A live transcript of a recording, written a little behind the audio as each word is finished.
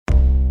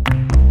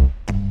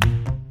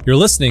You're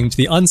listening to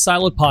the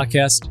Unsiloed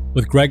podcast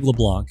with Greg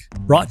LeBlanc,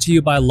 brought to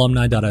you by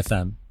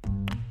alumni.fm.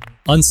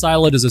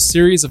 Unsiloed is a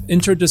series of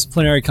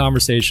interdisciplinary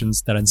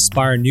conversations that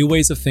inspire new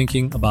ways of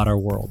thinking about our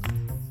world.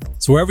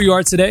 So wherever you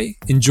are today,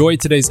 enjoy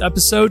today's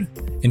episode,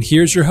 and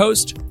here's your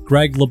host,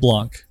 Greg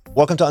LeBlanc.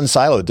 Welcome to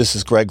Unsiloed. This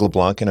is Greg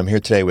LeBlanc, and I'm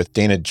here today with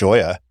Dana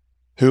Gioia,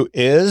 who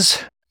is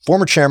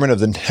former chairman of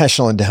the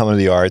National Endowment of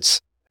the Arts,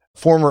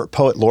 former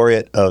poet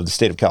laureate of the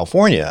state of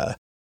California,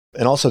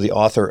 and also the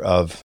author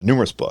of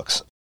numerous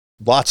books.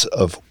 Lots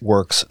of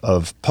works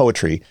of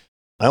poetry.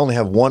 I only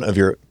have one of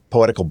your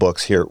poetical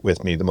books here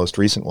with me, the most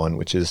recent one,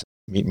 which is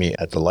Meet Me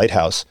at the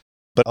Lighthouse,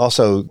 but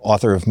also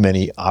author of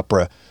many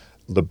opera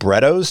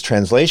librettos,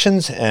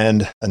 translations,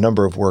 and a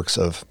number of works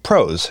of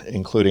prose,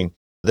 including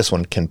this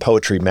one, Can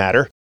Poetry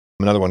Matter?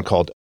 Another one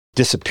called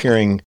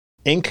Disappearing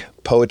Ink,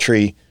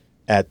 Poetry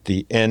at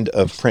the End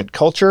of Print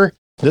Culture.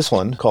 This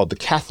one called The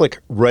Catholic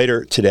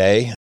Writer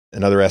Today,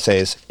 and other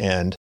essays,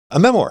 and a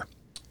memoir,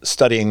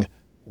 Studying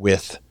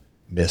with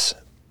Miss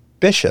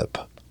Bishop.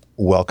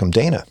 Welcome,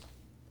 Dana.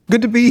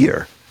 Good to be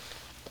here.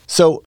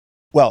 So,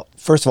 well,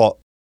 first of all,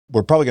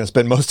 we're probably going to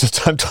spend most of the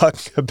time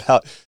talking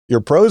about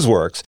your prose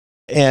works.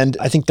 And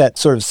I think that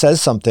sort of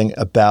says something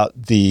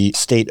about the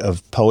state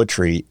of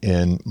poetry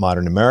in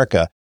modern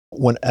America.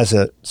 When, as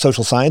a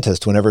social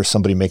scientist, whenever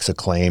somebody makes a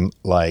claim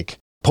like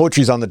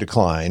poetry's on the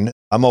decline,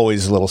 I'm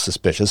always a little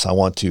suspicious. I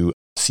want to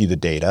see the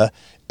data.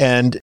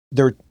 And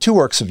there are two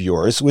works of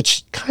yours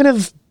which kind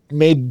of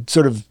made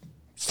sort of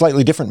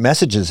slightly different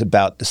messages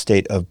about the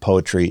state of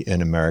poetry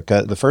in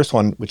America. The first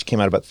one, which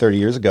came out about 30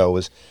 years ago,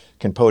 was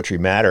Can Poetry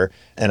Matter?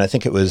 And I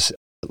think it was,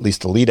 at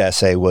least the lead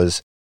essay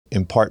was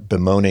in part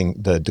bemoaning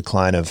the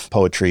decline of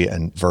poetry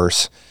and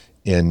verse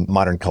in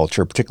modern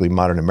culture, particularly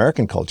modern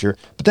American culture.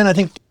 But then I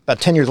think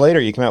about 10 years later,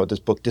 you came out with this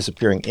book,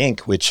 Disappearing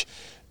Ink, which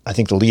I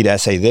think the lead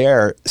essay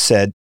there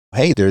said,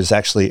 hey, there's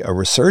actually a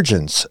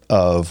resurgence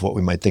of what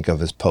we might think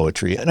of as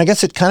poetry. And I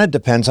guess it kind of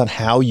depends on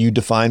how you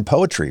define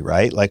poetry,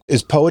 right? Like,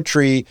 is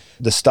poetry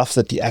the stuff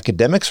that the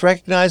academics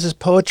recognize as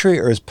poetry,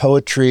 or does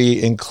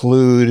poetry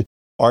include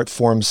art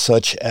forms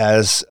such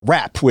as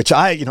rap, which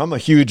I'm a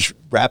huge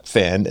rap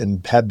fan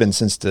and have been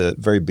since the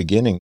very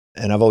beginning.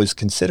 And I've always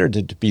considered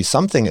it to be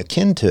something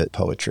akin to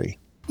poetry.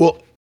 Well,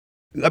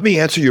 let me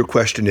answer your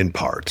question in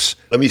parts.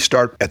 Let me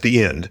start at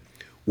the end.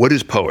 What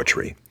is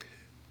poetry?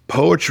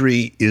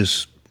 Poetry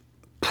is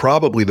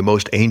probably the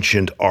most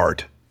ancient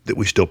art that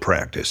we still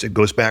practice. It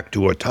goes back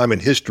to a time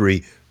in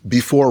history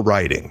before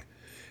writing.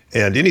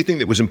 And anything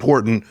that was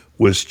important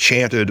was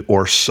chanted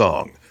or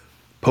sung.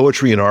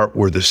 Poetry and art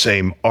were the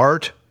same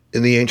art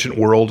in the ancient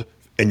world,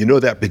 and you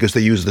know that because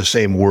they use the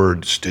same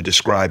words to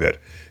describe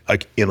it.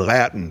 Like in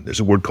Latin,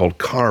 there's a word called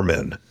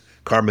carmen.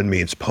 Carmen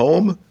means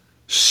poem,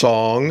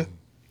 song,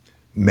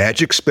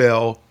 magic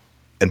spell,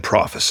 and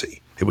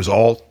prophecy. It was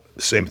all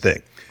the same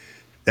thing.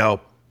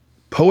 Now,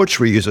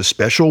 poetry is a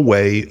special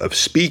way of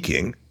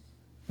speaking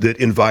that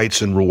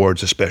invites and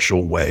rewards a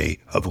special way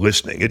of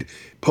listening.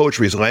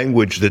 Poetry is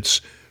language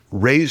that's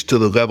raised to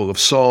the level of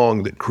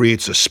song that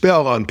creates a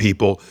spell on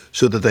people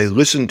so that they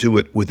listen to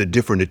it with a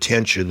different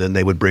attention than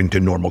they would bring to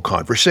normal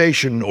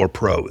conversation or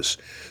prose.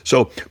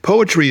 So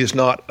poetry is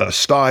not a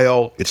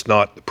style, it's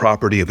not the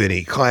property of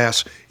any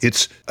class,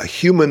 it's a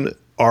human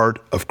art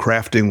of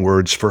crafting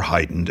words for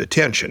heightened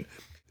attention.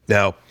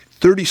 Now,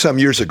 30-some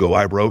years ago,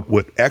 I wrote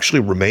what actually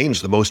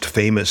remains the most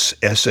famous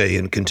essay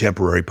in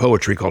contemporary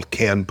poetry called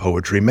Can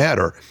Poetry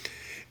Matter?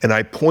 And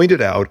I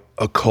pointed out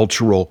a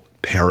cultural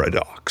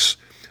paradox.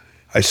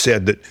 I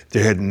said that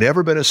there had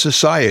never been a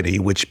society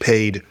which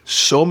paid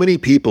so many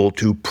people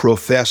to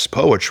profess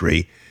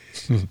poetry,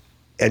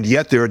 and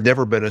yet there had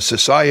never been a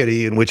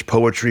society in which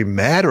poetry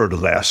mattered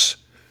less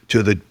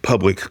to the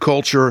public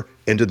culture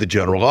and to the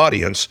general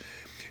audience.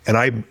 And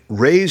I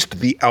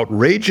raised the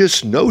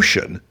outrageous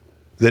notion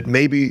that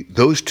maybe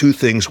those two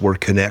things were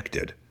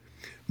connected.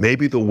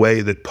 Maybe the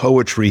way that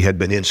poetry had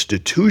been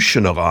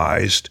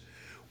institutionalized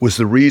was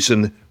the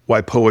reason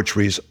why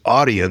poetry's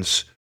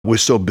audience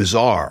was so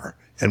bizarre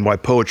and why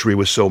poetry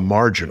was so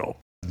marginal.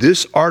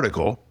 This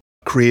article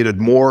created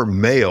more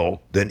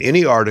mail than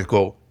any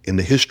article in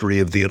the history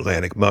of the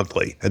Atlantic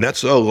Monthly, and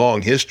that's a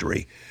long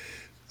history.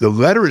 The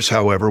letters,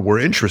 however, were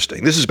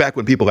interesting. This is back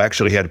when people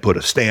actually had to put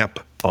a stamp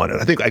on it.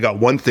 I think I got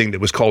one thing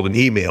that was called an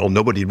email.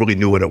 Nobody really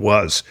knew what it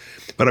was.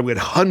 But I got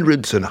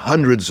hundreds and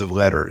hundreds of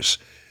letters.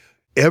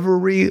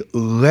 Every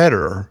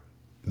letter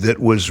that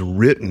was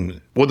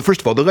written, well,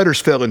 first of all, the letters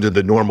fell into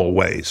the normal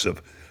ways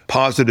of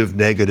positive,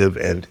 negative,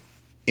 and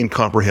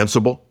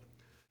incomprehensible.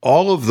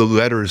 All of the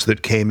letters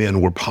that came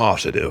in were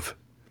positive,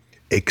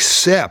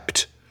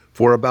 except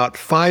for about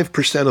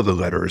 5% of the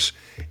letters.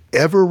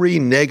 Every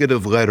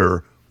negative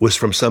letter was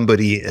from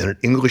somebody in an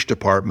English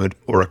department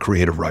or a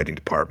creative writing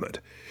department.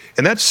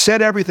 And that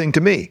said everything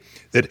to me,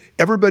 that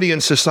everybody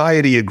in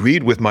society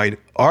agreed with my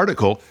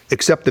article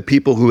except the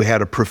people who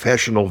had a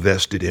professional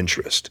vested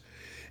interest.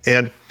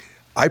 And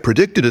I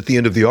predicted at the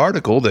end of the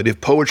article that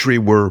if poetry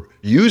were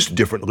used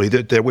differently,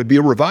 that there would be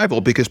a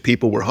revival because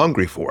people were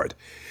hungry for it.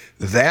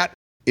 That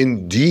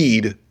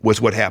indeed was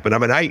what happened. I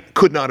mean, I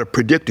could not have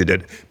predicted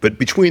it, but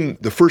between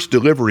the first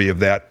delivery of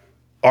that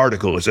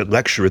article as a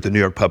lecture at the New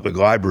York Public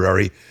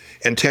Library,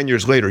 and 10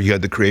 years later, you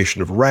had the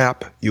creation of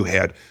rap, you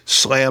had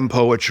slam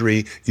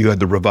poetry, you had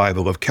the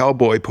revival of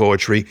cowboy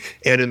poetry,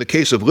 and in the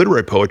case of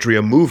literary poetry,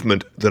 a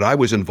movement that I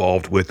was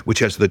involved with,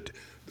 which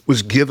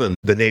was given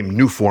the name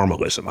New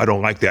Formalism. I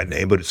don't like that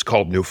name, but it's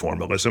called New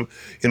Formalism,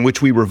 in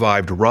which we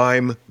revived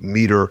rhyme,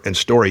 meter, and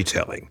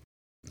storytelling.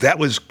 That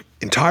was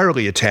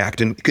entirely attacked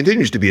and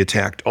continues to be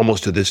attacked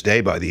almost to this day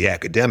by the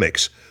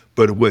academics.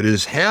 But what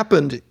has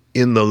happened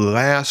in the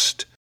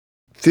last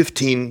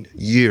 15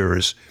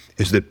 years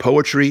is that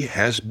poetry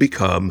has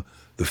become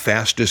the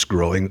fastest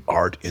growing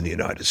art in the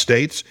United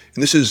States.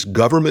 And this is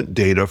government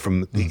data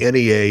from the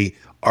NEA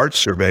Art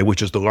Survey,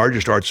 which is the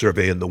largest art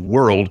survey in the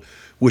world,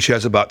 which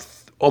has about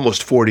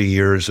almost 40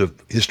 years of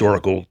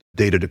historical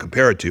data to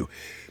compare it to.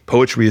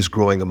 Poetry is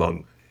growing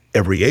among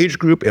every age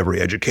group,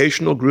 every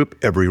educational group,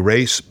 every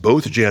race,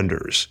 both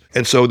genders.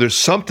 And so there's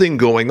something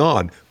going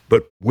on.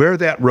 But where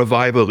that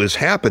revival is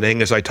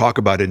happening, as I talk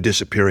about in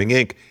Disappearing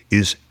Ink,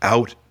 is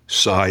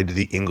outside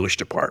the English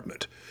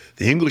department.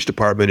 The English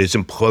department is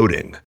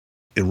imploding.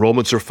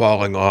 Enrollments are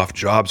falling off,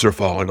 jobs are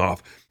falling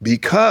off,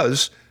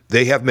 because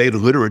they have made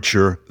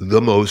literature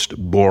the most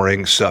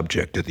boring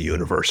subject at the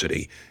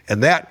university.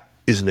 And that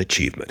is an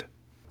achievement.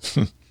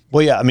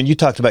 Well, yeah, I mean, you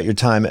talked about your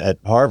time at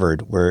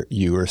Harvard where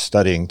you were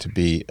studying to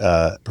be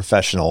a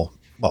professional,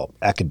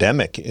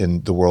 academic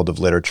in the world of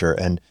literature,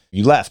 and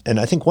you left. And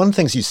I think one of the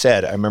things you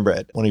said, I remember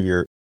at one of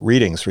your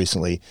readings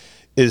recently,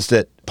 is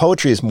that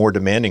poetry is more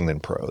demanding than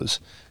prose.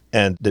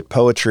 And that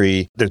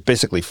poetry, there's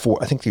basically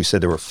I think you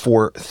said there were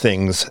 4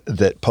 things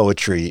that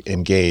poetry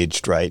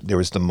engaged, right? There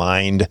was the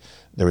mind,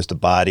 there was the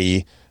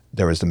body,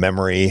 there was the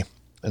memory,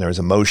 and there was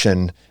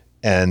emotion.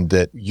 And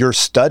that your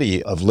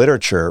study of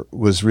literature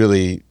was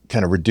really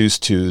kind of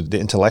reduced to the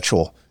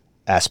intellectual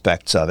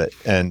aspects of it.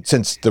 And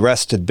since the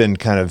rest had been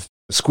kind of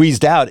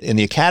squeezed out in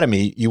the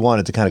academy, you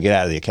wanted to kind of get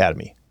out of the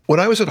academy. When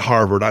I was at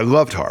Harvard, I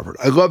loved Harvard.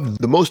 I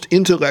loved the most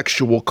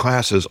intellectual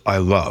classes I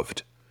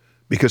loved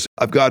because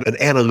I've got an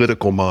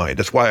analytical mind.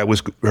 That's why I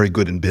was very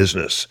good in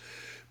business.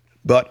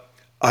 But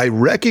I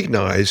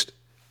recognized,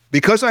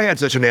 because I had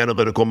such an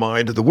analytical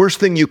mind, the worst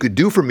thing you could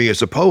do for me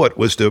as a poet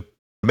was to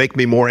make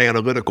me more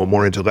analytical,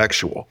 more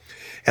intellectual.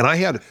 And I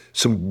had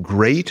some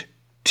great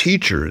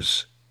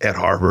teachers at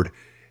Harvard,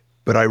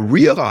 but I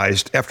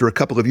realized after a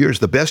couple of years,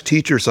 the best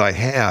teachers I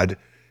had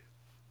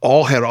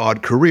all had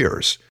odd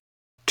careers.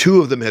 2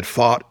 of them had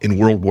fought in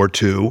World War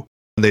II,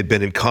 and they'd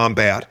been in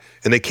combat,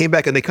 and they came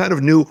back and they kind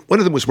of knew. One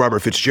of them was Robert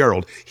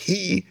Fitzgerald.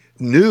 He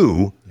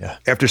knew,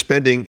 after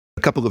spending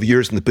a couple of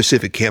years in the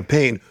Pacific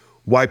Campaign,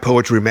 why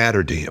poetry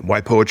mattered to him, why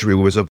poetry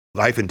was of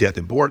life and death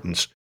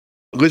importance.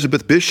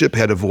 Elizabeth Bishop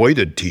had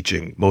avoided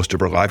teaching most of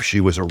her life. She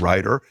was a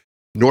writer.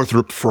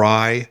 Northrop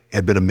Frye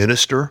had been a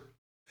minister.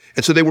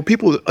 And so they were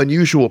people with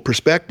unusual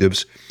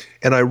perspectives.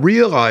 And I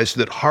realized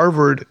that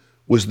Harvard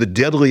was the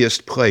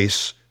deadliest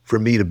place for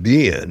me to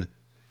be in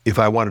if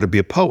I wanted to be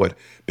a poet,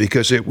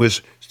 because it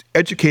was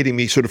educating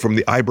me sort of from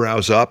the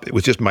eyebrows up. It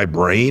was just my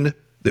brain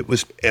that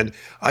was, and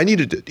I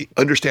needed to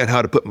understand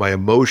how to put my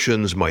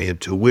emotions, my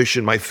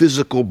intuition, my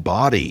physical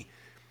body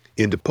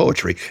into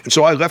poetry. And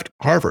so I left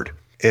Harvard.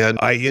 And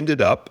I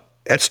ended up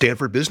at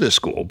Stanford Business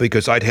School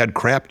because I'd had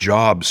crap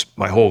jobs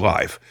my whole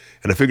life.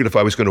 And I figured if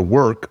I was going to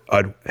work,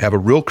 I'd have a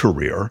real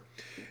career.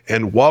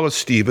 And Wallace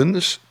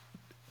Stevens,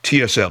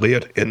 T.S.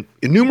 Eliot, and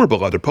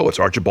innumerable other poets,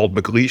 Archibald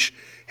MacLeish,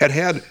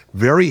 had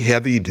very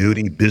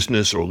heavy-duty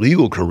business or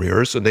legal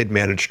careers, and they'd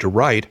managed to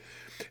write.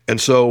 And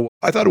so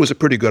I thought it was a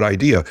pretty good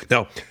idea.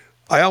 Now,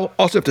 I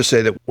also have to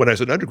say that when I was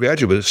an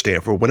undergraduate at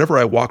Stanford, whenever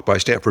I walked by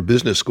Stanford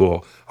Business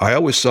School, I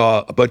always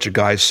saw a bunch of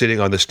guys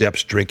sitting on the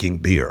steps drinking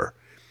beer.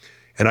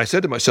 And I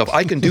said to myself,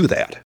 I can do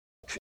that.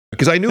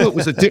 Because I knew it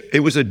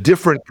was a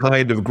different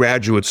kind of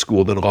graduate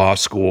school than law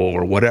school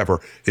or whatever.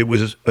 It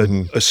was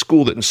a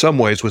school that in some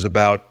ways was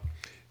about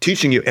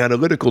teaching you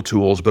analytical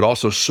tools, but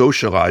also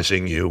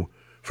socializing you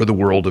for the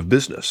world of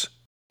business,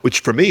 which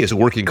for me as a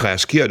working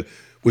class kid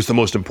was the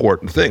most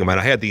important thing. I mean,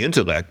 I had the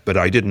intellect, but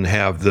I didn't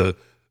have the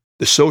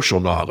social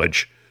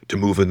knowledge to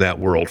move in that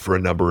world for a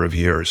number of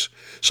years.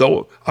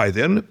 So I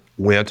then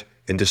went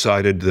and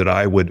decided that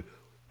I would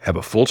have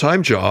a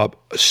full-time job,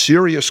 a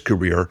serious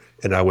career,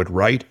 and I would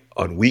write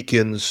on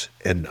weekends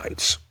and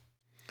nights.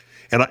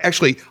 And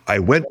I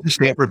went to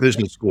Stanford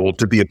Business School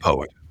to be a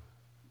poet.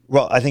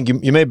 Well, I think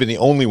you may have been the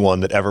only one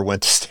that ever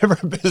went to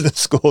Stanford Business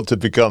School to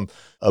become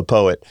a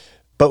poet.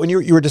 But when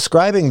you were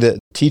describing the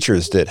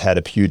teachers that had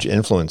a huge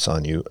influence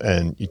on you,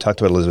 and you talked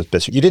about Elizabeth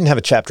Bishop, you didn't have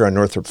a chapter on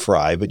Northrop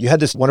Frye, but you had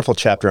this wonderful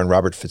chapter on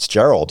Robert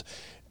Fitzgerald.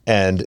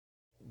 And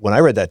when I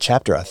read that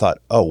chapter, I thought,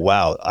 oh,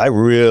 wow, I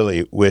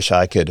really wish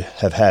I could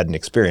have had an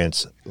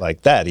experience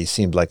like that. He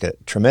seemed like a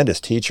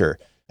tremendous teacher.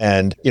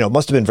 And, it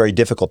must have been very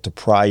difficult to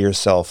pry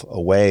yourself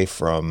away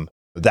from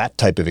that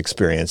type of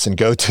experience and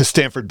go to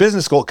Stanford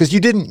Business School, because you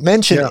didn't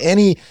mention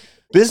any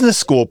business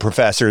school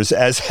professors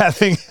as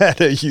having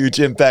had a huge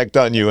impact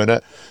on you.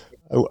 And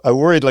I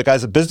worried, like,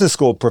 as a business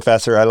school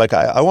professor,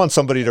 I want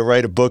somebody to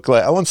write a book.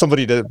 Like, I want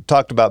somebody to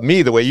talk about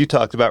me the way you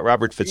talked about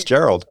Robert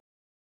Fitzgerald.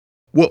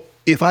 Well,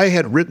 if I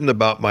had written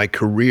about my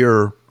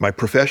career, my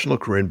professional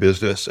career in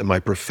business, and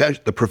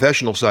the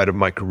professional side of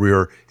my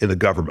career in the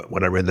government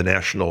when I ran the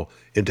National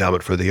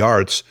Endowment for the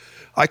Arts,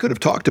 I could have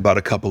talked about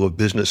a couple of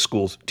business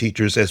school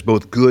teachers as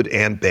both good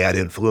and bad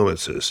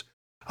influences.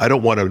 I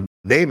don't want to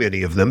name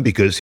any of them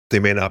because they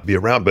may not be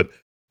around, but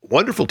a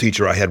wonderful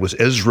teacher I had was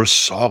Ezra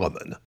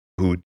Solomon,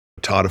 who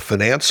taught a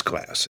finance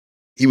class.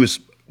 He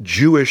was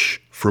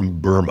Jewish from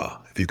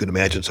Burma, if you can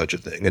imagine such a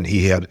thing, and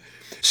he had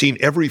seen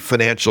every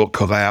financial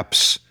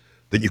collapse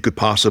that you could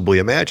possibly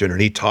imagine.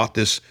 And he taught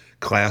this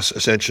class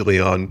essentially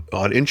on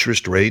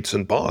interest rates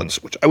and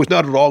bonds, which I was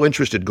not at all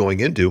interested going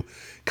into.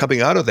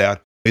 Coming out of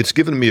that, it's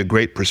given me a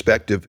great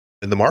perspective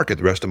in the market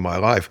the rest of my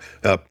life.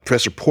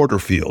 Professor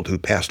Porterfield, who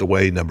passed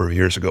away a number of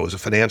years ago, was a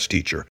finance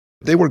teacher.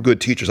 They were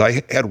good teachers.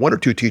 I had one or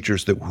two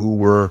teachers who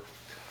were,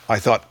 I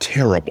thought,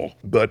 terrible,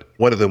 but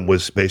one of them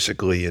was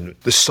basically in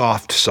the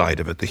soft side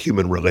of it, the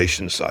human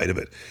relations side of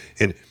it.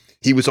 And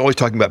he was always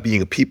talking about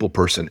being a people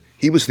person.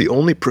 He was the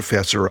only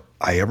professor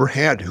I ever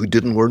had who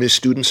didn't learn his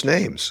students'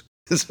 names.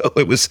 So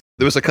there was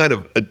a kind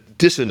of a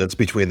dissonance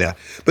between that.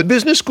 But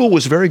business school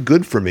was very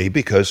good for me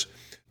because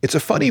it's a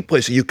funny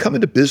place. You come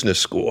into business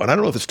school, and I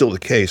don't know if it's still the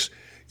case,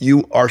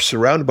 you are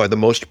surrounded by the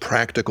most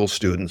practical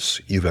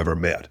students you've ever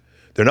met.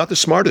 They're not the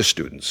smartest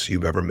students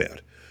you've ever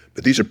met,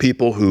 but these are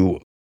people who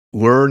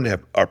learn,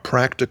 are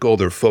practical,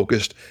 they're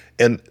focused,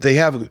 and they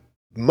have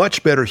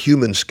much better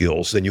human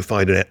skills than you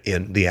find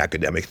in the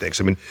academic things.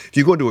 I mean, if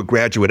you go into a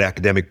graduate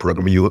academic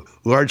program, you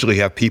largely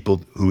have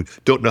people who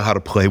don't know how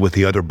to play with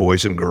the other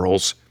boys and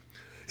girls,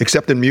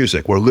 except in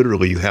music, where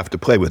literally you have to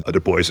play with other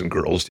boys and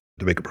girls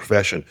to make a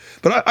profession.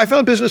 But I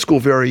found business school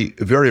very,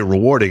 very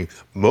rewarding,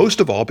 most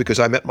of all because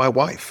I met my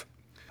wife.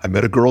 I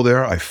met a girl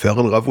there. I fell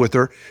in love with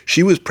her.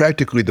 She was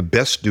practically the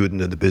best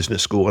student in the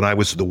business school, and I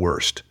was the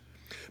worst.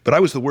 But I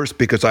was the worst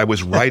because I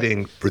was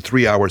writing for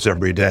 3 hours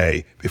every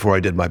day before I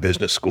did my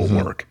business school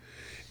work.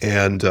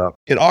 And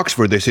in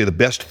Oxford, they say the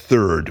best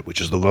third, which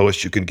is the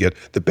lowest you can get,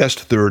 the best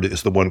third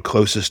is the one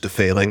closest to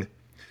failing.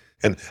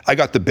 And I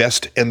got the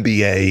best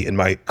MBA in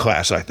my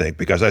class, I think,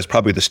 because I was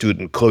probably the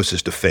student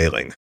closest to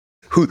failing,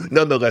 who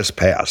nonetheless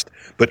passed.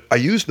 But I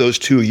used those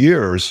 2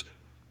 years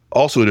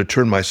also to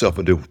turn myself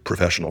into a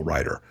professional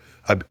writer.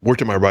 I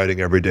worked on my writing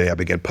every day. I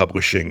began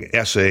publishing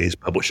essays,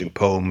 publishing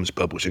poems,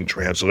 publishing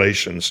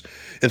translations.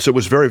 And so it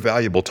was very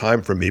valuable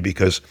time for me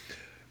because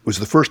it was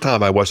the first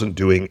time I wasn't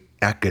doing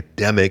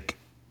academic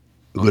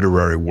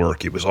literary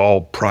work. It was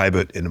all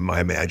private in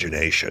my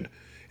imagination.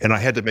 And I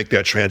had to make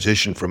that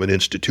transition from an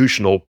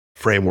institutional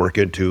framework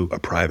into a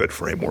private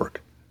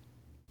framework.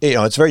 You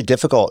know, it's very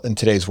difficult in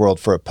today's world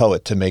for a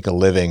poet to make a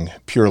living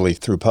purely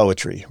through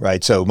poetry,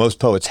 right? So most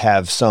poets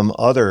have some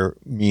other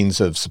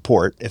means of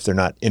support if they're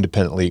not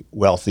independently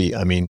wealthy.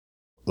 I mean,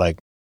 like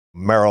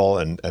Merrill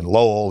and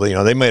Lowell, you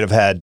know, they might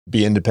have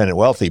be independent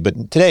wealthy, but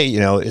today, you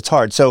know, it's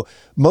hard. So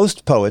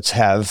most poets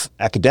have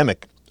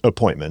academic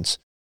appointments,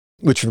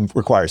 which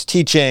requires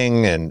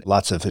teaching and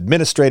lots of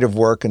administrative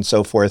work and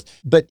so forth.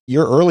 But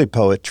your early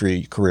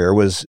poetry career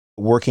was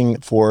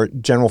working for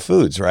General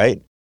Foods, right?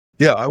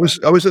 Yeah, I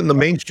was in the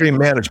mainstream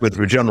management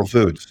for General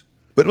Foods.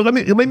 But let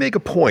me make a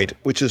point,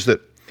 which is that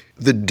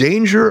the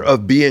danger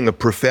of being a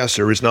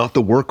professor is not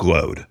the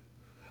workload. I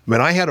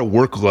mean, I had a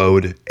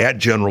workload at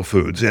General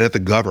Foods and at the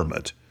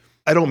government.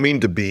 I don't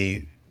mean to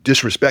be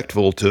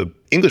disrespectful to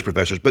English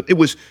professors, but it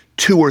was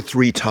 2 or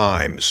 3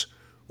 times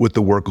what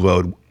the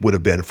workload would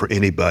have been for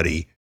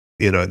anybody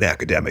in an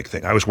academic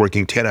thing. I was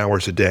working 10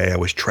 hours a day. I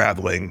was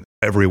traveling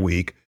every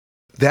week.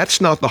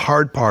 That's not the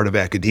hard part of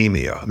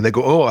academia. I mean, they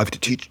go, oh, I have to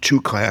teach 2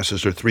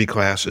 classes or 3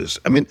 classes.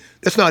 I mean,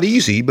 that's not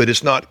easy, but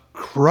it's not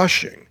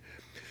crushing.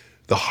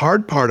 The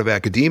hard part of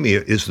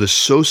academia is the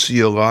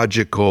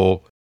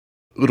sociological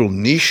little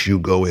niche you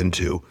go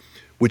into,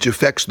 which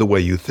affects the way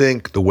you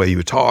think, the way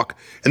you talk.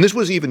 And this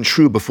was even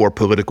true before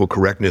political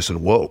correctness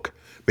and woke.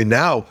 I mean,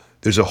 now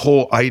there's a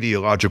whole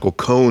ideological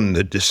cone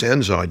that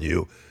descends on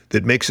you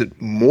that makes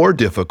it more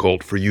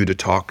difficult for you to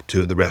talk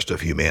to the rest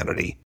of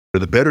humanity.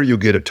 The better you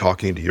get at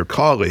talking to your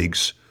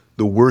colleagues,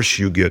 the worse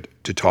you get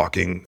to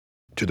talking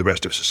to the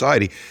rest of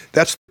society.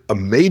 That's a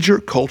major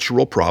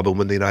cultural problem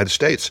in the United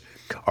States.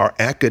 Our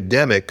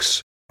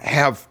academics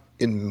have,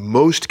 in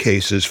most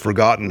cases,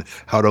 forgotten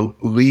how to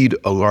lead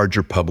a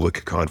larger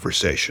public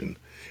conversation.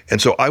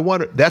 And so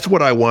that's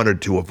what I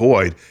wanted to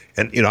avoid.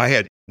 And, you know, I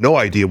had no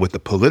idea what the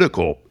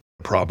political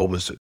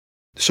problems,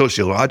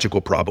 sociological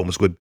problems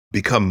would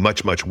become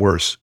much, much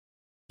worse.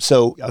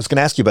 So I was going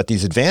to ask you about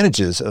these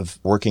advantages of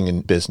working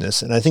in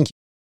business. And I think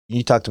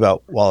you talked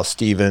about Wallace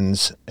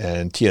Stevens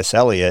and T.S.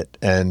 Eliot,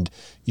 and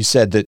you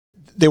said that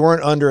they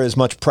weren't under as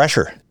much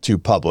pressure to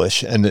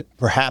publish and that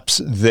perhaps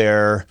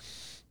their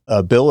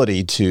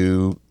ability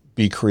to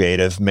be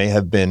creative may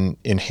have been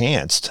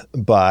enhanced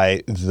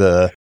by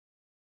the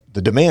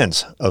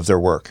demands of their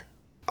work.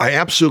 I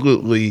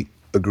absolutely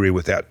agree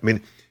with that. I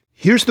mean,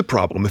 here's the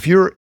problem.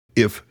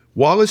 If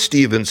Wallace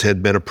Stevens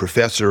had been a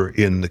professor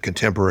in the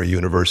contemporary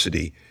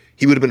university,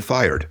 he would have been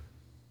fired.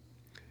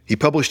 He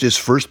published his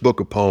first book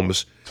of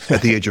poems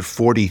at the age of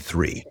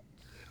 43.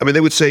 I mean,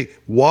 they would say,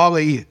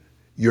 Wally,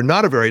 you're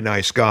not a very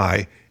nice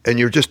guy, and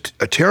you're just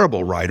a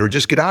terrible writer.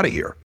 Just get out of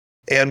here.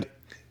 And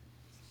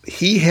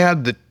he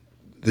had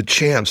the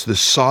chance, the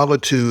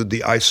solitude,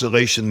 the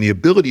isolation, the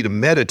ability to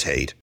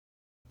meditate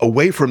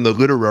away from the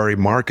literary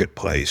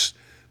marketplace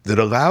that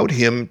allowed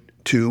him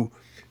to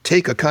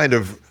take a kind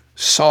of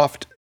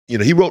soft,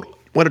 he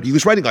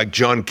was writing like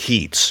John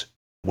Keats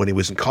when he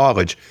was in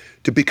college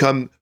to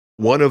become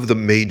one of the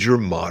major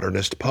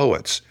modernist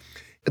poets.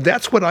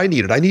 That's what I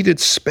needed. I needed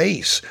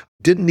space.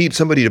 Didn't need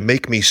somebody to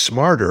make me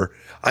smarter.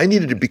 I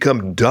needed to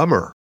become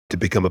dumber to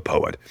become a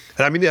poet.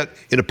 And I mean that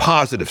in a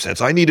positive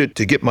sense. I needed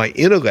to get my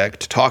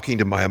intellect talking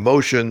to my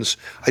emotions.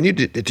 I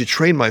needed to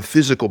train my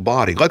physical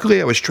body. Luckily,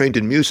 I was trained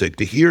in music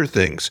to hear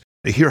things,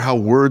 to hear how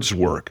words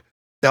work.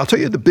 Now, I'll tell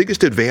you the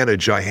biggest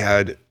advantage I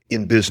had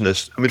in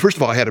business. I mean, first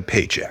of all, I had a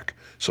paycheck.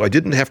 So I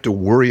didn't have to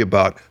worry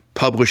about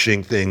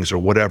publishing things or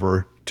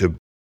whatever to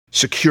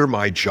secure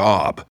my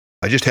job.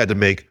 I just had to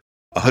make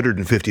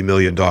 $150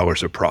 million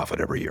of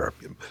profit every year.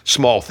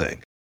 Small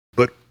thing.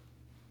 But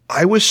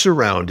I was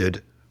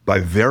surrounded by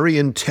very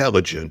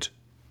intelligent,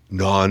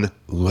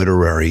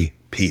 non-literary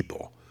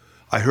people.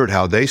 I heard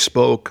how they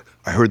spoke.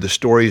 I heard the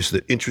stories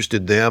that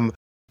interested them.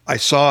 I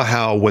saw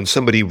how when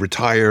somebody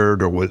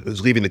retired or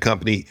was leaving the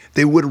company,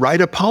 they would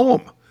write a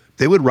poem.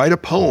 They would write a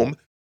poem,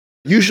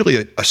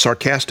 usually a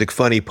sarcastic,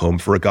 funny poem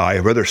for a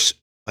guy,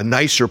 a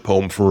nicer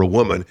poem for a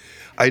woman.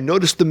 I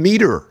noticed the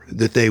meter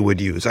that they would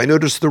use. I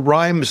noticed the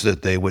rhymes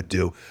that they would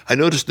do. I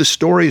noticed the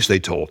stories they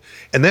told.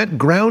 And that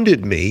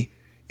grounded me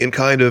in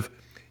kind of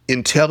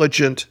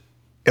intelligent,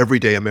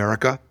 everyday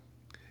America.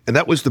 And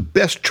that was the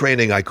best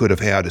training I could have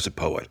had as a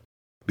poet.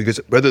 Because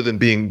rather than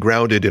being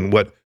grounded in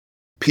what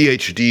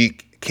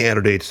PhD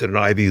candidates at an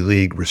Ivy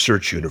League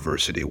research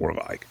university were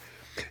like.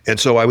 And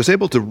so I was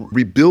able to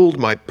rebuild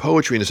my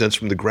poetry in a sense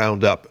from the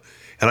ground up.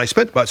 And I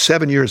spent about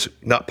 7 years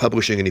not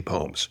publishing any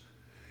poems.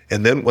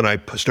 And then when I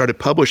started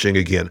publishing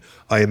again,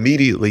 I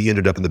immediately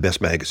ended up in the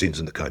best magazines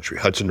in the country,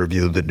 Hudson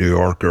Review, The New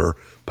Yorker,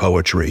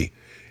 Poetry.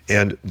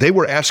 And they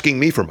were asking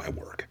me for my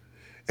work.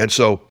 And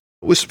so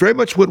it was very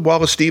much what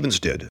Wallace Stevens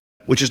did,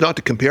 which is not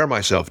to compare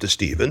myself to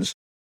Stevens.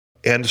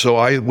 And so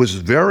I was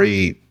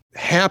very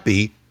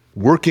happy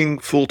working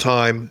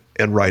full-time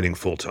and writing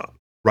full-time,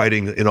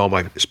 writing in all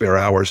my spare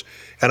hours.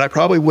 And I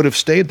probably would have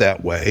stayed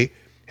that way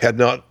had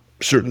not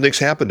certain things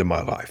happened in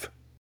my life.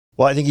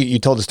 Well, I think you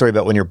told a story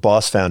about when your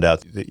boss found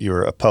out that you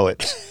were a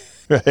poet,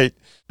 right?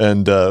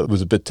 And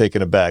was a bit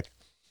taken aback.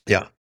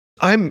 Yeah.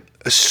 I'm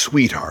a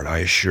sweetheart, I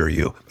assure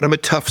you, but I'm a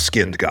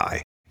tough-skinned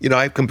guy.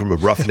 I come from a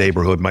rough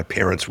neighborhood. My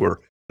parents were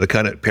the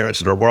kind of parents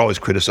that were always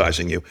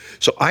criticizing you.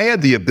 So I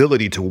had the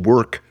ability to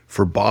work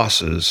for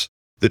bosses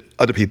that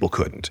other people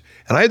couldn't.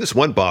 And I had this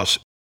one boss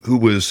who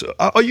was,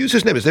 I'll use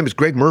his name. His name is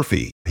Greg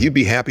Murphy. He'd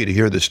be happy to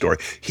hear this story.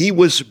 He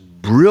was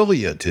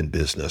brilliant in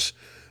business,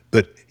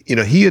 but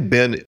he had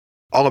been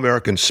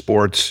All-American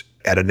sports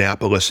at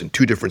Annapolis in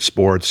 2 different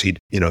sports. He'd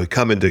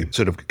come into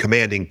sort of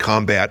commanding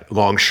combat,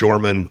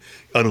 longshoreman,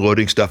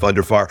 unloading stuff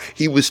under fire.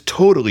 He was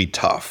totally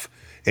tough.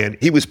 And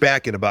he was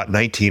back in about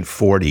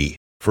 1940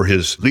 for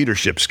his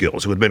leadership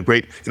skills. It would have been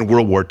great in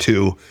World War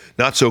II,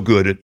 not so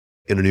good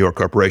in a New York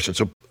corporation.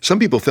 So some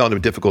people found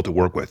him difficult to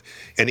work with.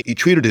 And he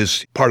treated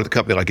his part of the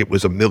company like it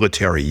was a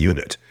military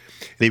unit.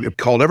 And he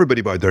called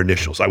everybody by their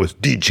initials. I was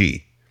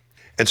DG.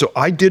 And so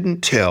I didn't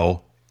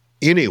tell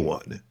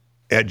anyone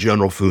at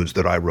General Foods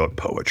that I wrote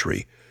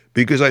poetry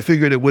because I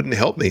figured it wouldn't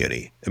help me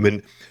any. I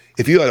mean,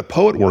 if you had a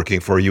poet working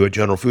for you at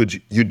General Foods,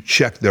 you'd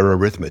check their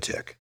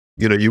arithmetic.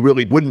 You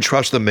really wouldn't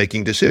trust them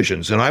making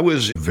decisions. And I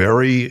was a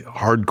very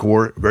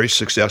hardcore, very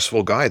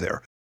successful guy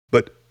there.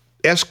 But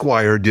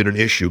Esquire did an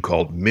issue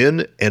called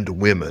Men and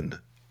Women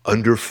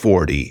Under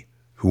 40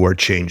 Who Are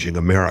Changing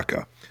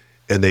America.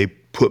 And they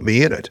put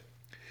me in it.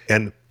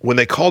 And when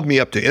they called me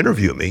up to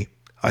interview me,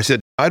 I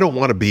said, I don't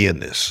want to be in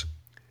this.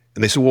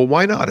 And they said, well,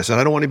 why not? I said,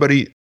 I don't want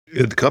anybody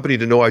at the company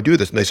to know I do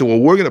this. And they said, well,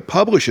 we're going to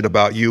publish it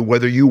about you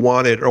whether you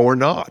want it or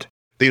not.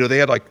 They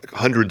had like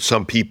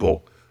 100-some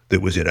people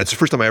that was in it. That's the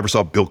first time I ever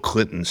saw Bill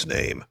Clinton's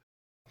name.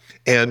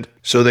 And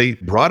so they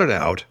brought it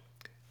out,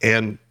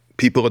 and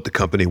people at the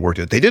company worked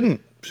it. They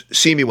didn't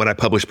see me when I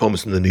published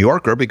poems in the New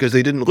Yorker because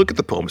they didn't look at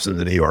the poems in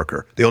the New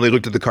Yorker. They only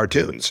looked at the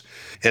cartoons.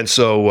 And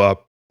so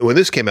when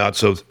this came out,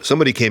 so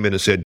somebody came in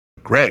and said,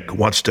 Greg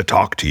wants to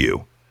talk to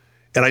you.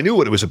 And I knew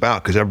what it was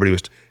about because everybody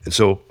was, and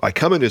so I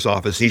come in his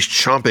office, he's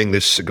chomping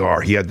this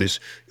cigar. He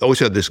always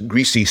had this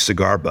greasy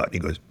cigar butt. He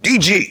goes,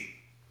 DG.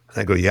 And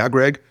I go, yeah,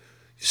 Greg?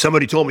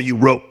 Somebody told me you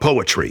wrote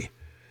poetry.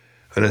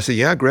 And I said,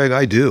 yeah, Greg,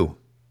 I do.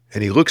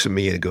 And he looks at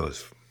me and he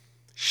goes,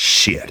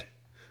 shit.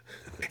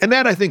 And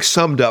that, I think,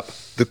 summed up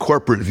the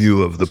corporate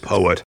view of the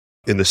poet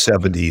in the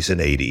 70s and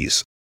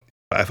 80s.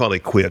 I finally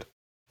quit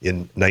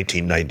in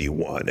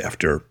 1991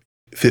 after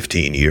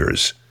 15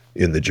 years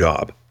in the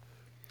job.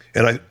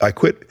 And I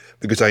quit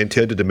because I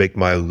intended to make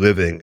my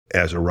living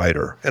as a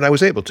writer. And I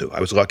was able to. I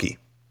was lucky.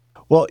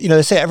 Well,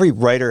 they say every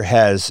writer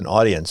has an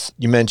audience.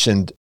 You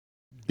mentioned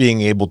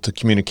being able to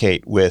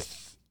communicate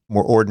with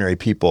more ordinary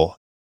people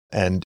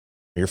and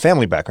your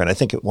family background. I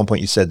think at one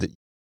point you said that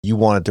you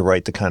wanted to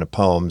write the kind of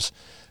poems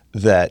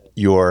that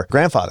your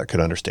grandfather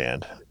could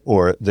understand,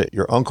 or that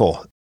your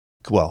uncle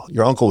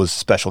was a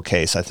special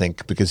case, I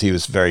think, because he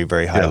was very,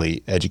 very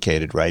highly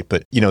educated, right?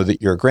 But, that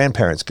your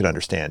grandparents could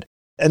understand.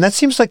 And that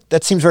seems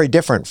very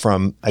different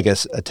from, I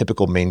guess, a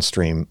typical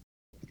mainstream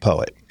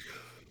poet.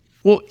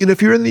 Well,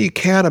 if you're in the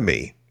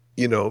academy,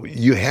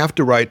 you have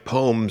to write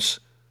poems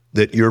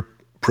that your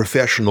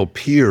professional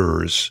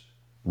peers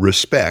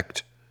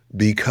respect,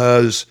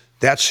 because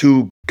that's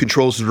who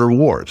controls the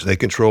rewards. They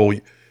control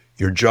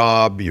your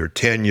job, your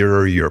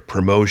tenure, your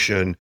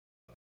promotion.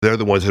 They're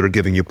the ones that are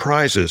giving you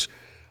prizes.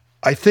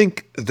 I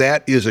think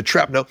that is a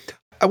trap. Now,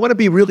 I want to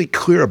be really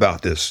clear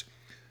about this.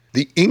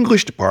 The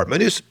English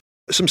department is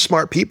some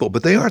smart people,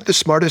 but they aren't the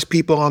smartest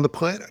people on the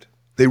planet.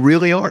 They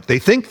really aren't. They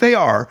think they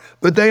are,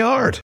 but they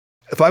aren't.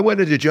 If I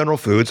went into General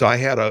Foods, I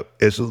had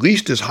at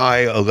least as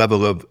high a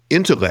level of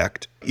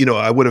intellect,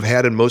 I would have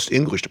had in most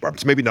English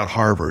departments, maybe not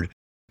Harvard.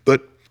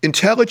 But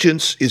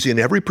intelligence is in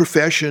every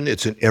profession,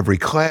 it's in every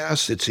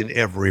class, it's in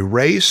every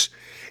race.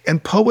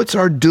 And poets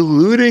are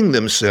deluding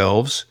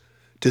themselves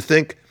to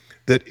think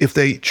that if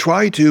they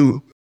try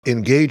to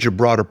engage a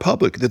broader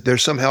public, that they're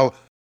somehow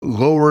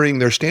lowering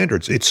their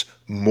standards. It's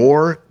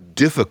more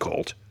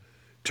difficult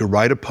to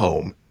write a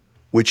poem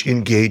which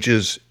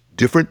engages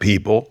different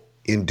people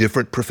in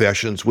different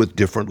professions with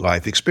different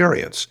life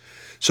experience.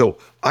 So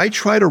I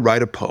try to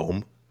write a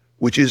poem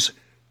which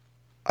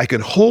I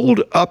can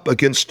hold up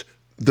against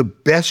the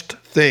best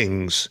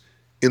things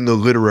in the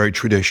literary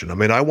tradition. I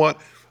mean,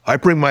 I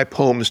bring my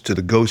poems to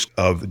the ghost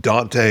of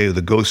Dante,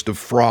 the ghost of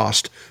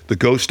Frost, the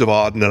ghost of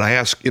Auden, and I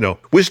ask,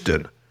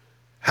 Wisden,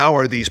 how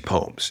are these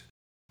poems?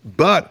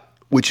 But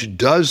which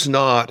does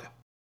not,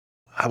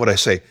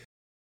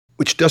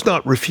 which does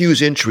not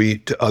refuse entry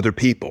to other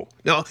people.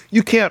 Now,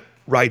 you can't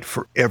write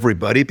for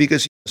everybody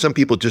because some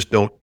people just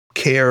don't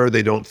care,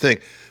 they don't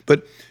think.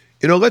 But,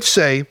 let's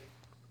say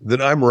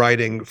that I'm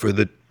writing for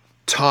the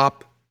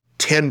top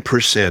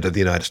 10% of the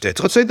United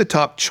States. Let's say the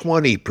top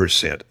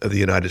 20% of the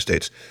United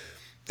States.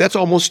 That's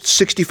almost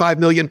 65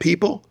 million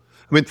people.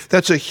 I mean,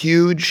 that's a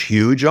huge,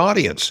 huge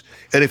audience.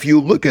 And if you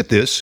look at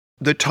this,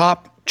 the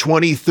top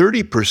 20,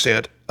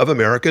 30% of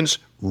Americans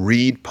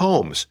read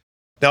poems.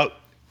 Now,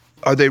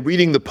 are they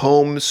reading the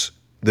poems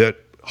that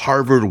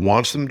Harvard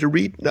wants them to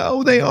read?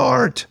 No, they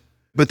aren't.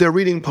 But they're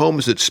reading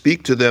poems that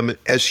speak to them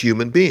as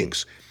human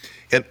beings.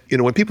 And,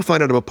 when people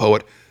find out I'm a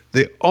poet,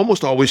 they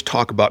almost always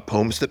talk about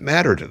poems that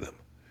matter to them.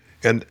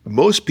 And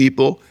most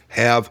people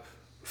have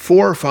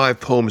 4 or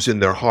 5 poems in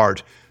their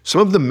heart.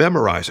 Some of them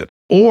memorize it,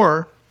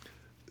 or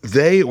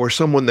they or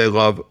someone they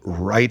love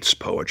writes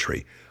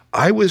poetry.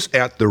 I was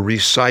at the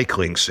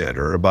recycling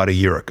center about a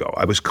year ago.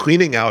 I was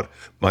cleaning out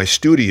my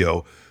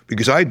studio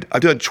because I've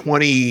done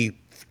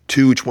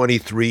 22,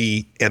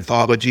 23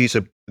 anthologies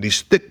of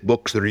these thick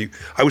books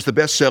I was the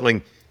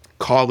best-selling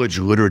college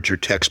literature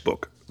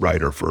textbook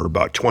writer for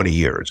about 20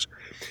 years.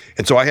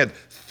 And so I had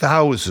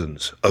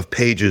thousands of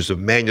pages of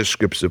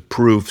manuscripts, of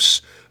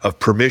proofs, of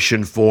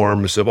permission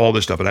forms, of all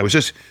this stuff. And I was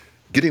just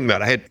getting them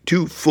out. I had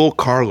 2 full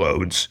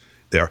carloads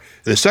there.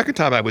 And the second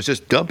time I was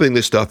just dumping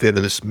this stuff in,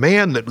 and this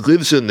man that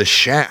lives in the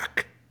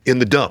shack in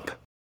the dump,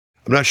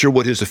 I'm not sure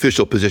what his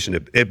official position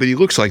is, but he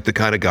looks like the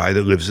kind of guy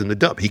that lives in the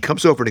dump. He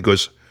comes over and he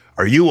goes,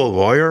 "Are you a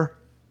lawyer?"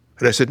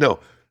 And I said, "No."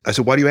 I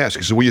said, "Why do you ask?"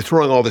 He said, "Well, you're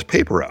throwing all this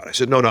paper out." I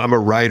said, No, I'm a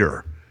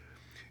writer."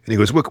 And he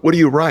goes, What do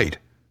you write?"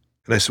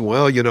 And I said,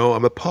 "Well,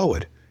 I'm a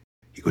poet."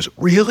 He goes,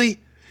 "Really?"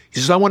 He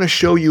says, "I want to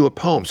show you a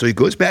poem." So he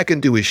goes back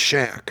into his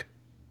shack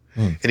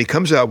and he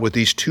comes out with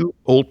these 2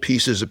 old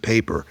pieces of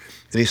paper.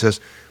 And he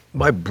says,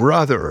 "My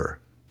brother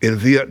in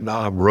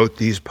Vietnam wrote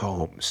these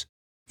poems.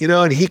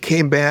 And he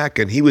came back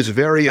and he was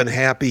very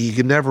unhappy. He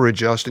could never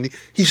adjust. And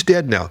he's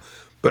dead now.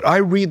 But I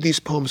read these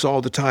poems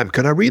all the time.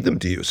 Can I read them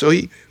to you?" So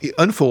he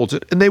unfolds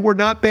it, and they were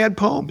not bad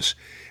poems.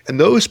 And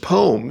those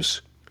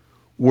poems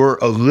were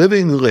a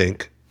living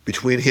link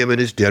between him and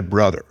his dead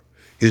brother.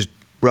 His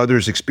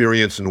brother's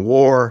experience in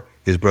war,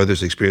 his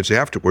brother's experience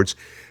afterwards.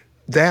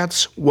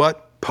 That's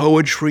what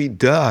poetry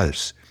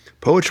does.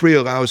 Poetry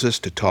allows us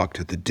to talk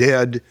to the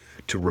dead,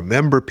 to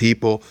remember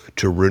people,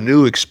 to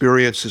renew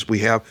experiences we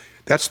have.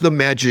 That's the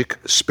magic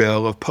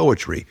spell of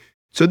poetry.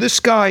 So this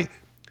guy,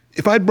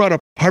 if I'd brought a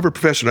Harvard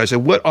professor and I said,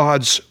 "What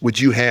odds would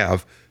you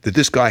have that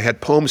this guy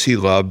had poems he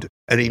loved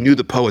and he knew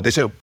the poet?" They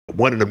said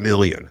 1 in a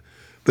million.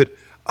 But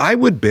I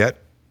would bet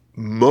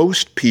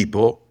most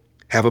people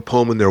have a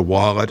poem in their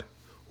wallet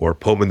or a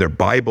poem in their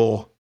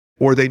Bible,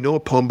 or they know a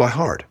poem by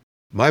heart.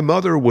 My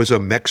mother was a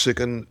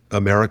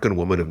Mexican-American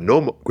woman of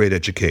no great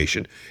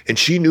education, and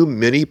she knew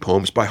many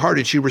poems by heart,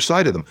 and she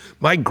recited them.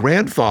 My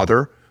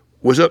grandfather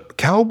was a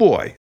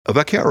cowboy, a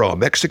vaquero, a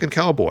Mexican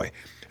cowboy,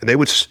 and they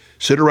would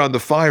sit around the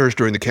fires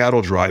during the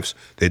cattle drives.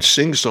 They'd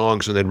sing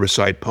songs and they'd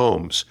recite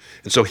poems.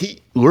 And so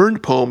he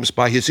learned poems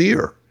by his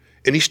ear,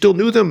 and he still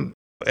knew them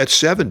at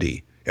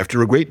 70.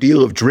 after a great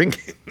deal of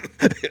drinking.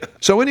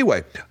 So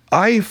anyway,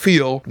 I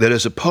feel that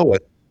as a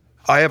poet,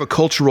 I have a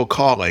cultural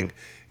calling,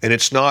 and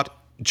it's not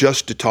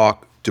just to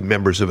talk to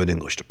members of an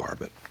English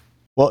department.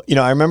 Well,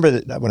 I remember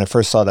that when I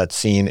first saw that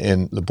scene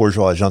in Le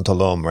Bourgeois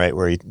Gentilhomme, right,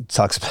 where he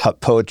talks about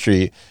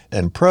poetry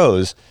and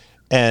prose,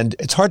 and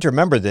it's hard to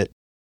remember that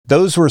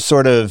those were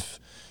sort of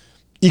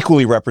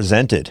equally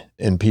represented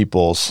in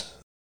people's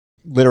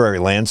literary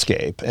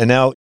landscape. And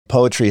now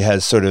poetry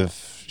has sort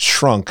of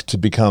shrunk to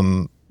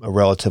become a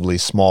relatively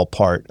small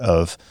part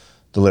of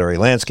the literary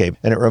landscape.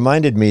 And it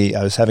reminded me,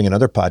 I was having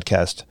another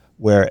podcast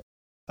where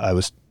I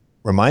was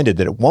reminded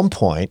that at one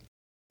point,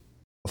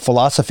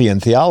 philosophy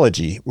and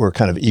theology were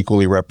kind of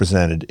equally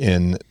represented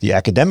in the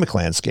academic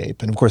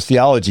landscape. And of course,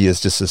 theology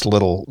is just this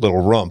little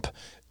rump.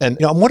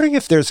 And I'm wondering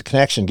if there's a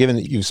connection, given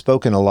that you've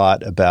spoken a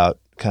lot about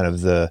kind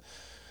of the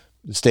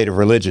state of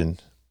religion.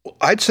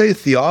 I'd say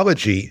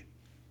theology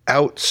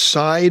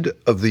outside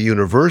of the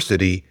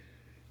university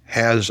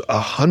has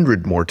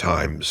 100 more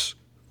times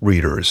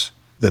readers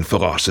than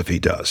philosophy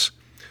does.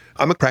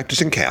 I'm a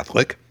practicing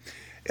Catholic,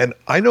 and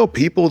I know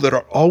people that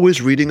are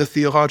always reading a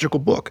theological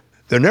book.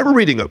 They're never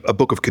reading a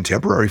book of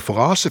contemporary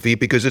philosophy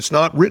because it's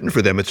not written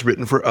for them. It's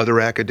written for other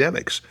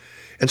academics.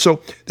 And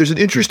so there's an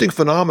interesting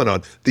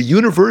phenomenon. The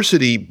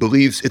university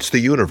believes it's the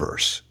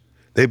universe.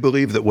 They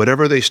believe that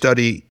whatever they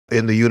study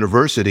in the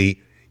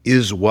university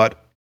is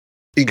what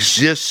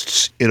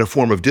exists in a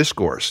form of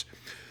discourse.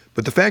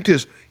 But the fact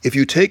is, if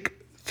you take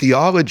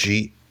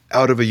theology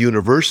out of a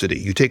university,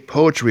 you take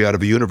poetry out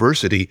of a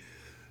university,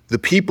 the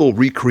people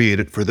recreate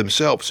it for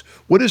themselves.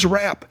 What is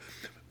rap?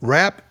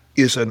 Rap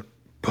is a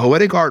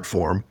poetic art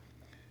form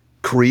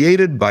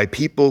created by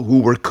people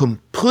who were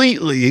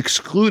completely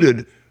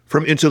excluded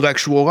from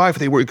intellectual life.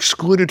 They were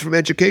excluded from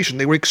education.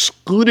 They were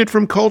excluded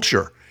from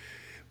culture.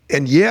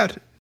 And yet,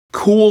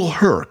 Kool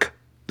Herc,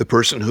 the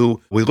person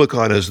who we look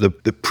on as the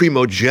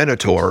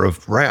primogenitor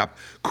of rap,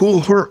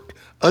 Kool Herc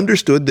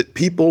understood that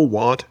people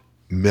want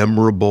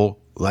memorable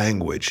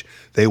language.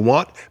 They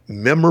want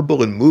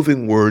memorable and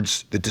moving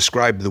words that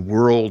describe the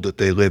world that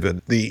they live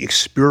in, the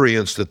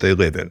experience that they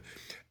live in.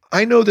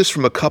 I know this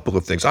from a couple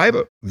of things. I have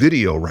a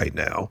video right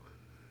now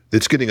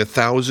that's getting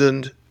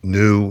 1,000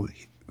 new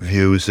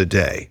views a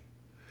day.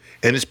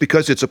 And it's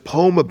because it's a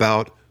poem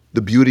about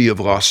the beauty of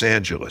Los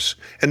Angeles.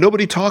 And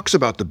nobody talks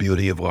about the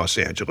beauty of Los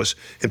Angeles.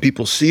 And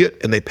people see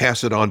it and they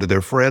pass it on to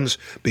their friends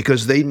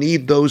because they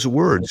need those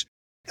words.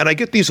 And I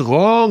get these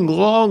long,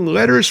 long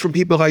letters from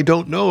people I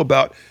don't know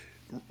about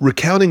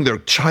recounting their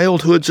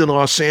childhoods in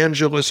Los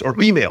Angeles, or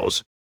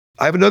emails.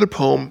 I have another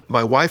poem.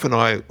 My wife and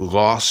I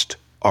lost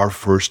our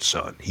first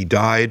son. He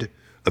died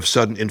of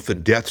sudden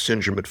infant death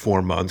syndrome at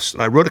 4 months.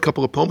 And I wrote a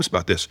couple of poems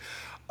about this.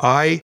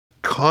 I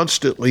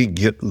constantly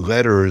get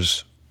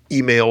letters,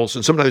 emails,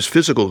 and sometimes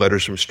physical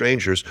letters from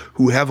strangers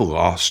who have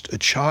lost a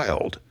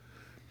child.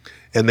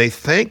 And they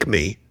thank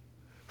me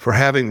for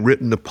having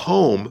written a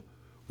poem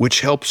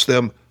which helps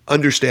them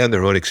understand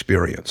their own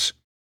experience.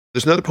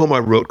 There's another poem I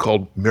wrote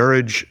called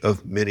Marriage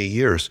of Many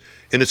Years,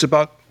 and it's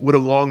about what a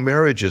long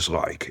marriage is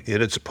like.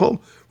 And it's a poem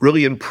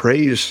really in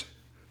praise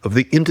of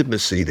the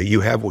intimacy that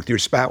you have with your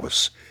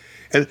spouse.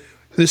 And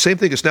the same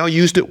thing is now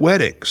used at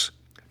weddings.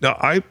 Now,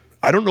 I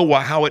don't know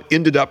how it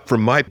ended up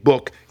from my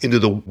book into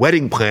the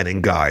wedding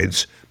planning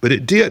guides, but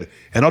it did.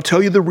 And I'll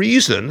tell you the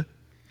reason,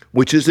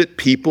 which is that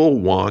people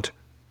want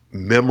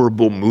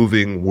memorable,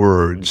 moving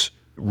words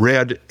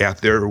read at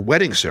their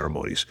wedding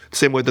ceremonies, the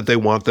same way that they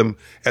want them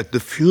at the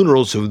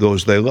funerals of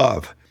those they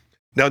love.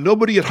 Now,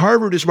 nobody at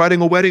Harvard is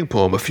writing a wedding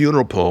poem, a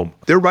funeral poem.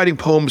 They're writing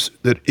poems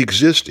that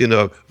exist in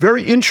a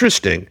very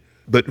interesting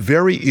but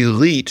very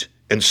elite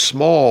and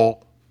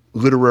small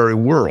literary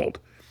world.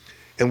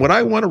 And what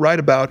I want to write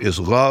about is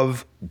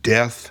love,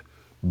 death,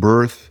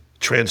 birth,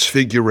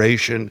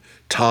 transfiguration,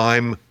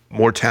 time,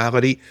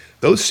 mortality.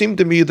 Those seem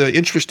to me the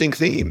interesting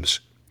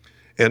themes.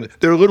 And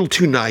they're a little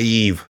too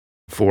naive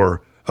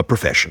for a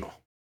professional.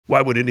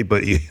 Why would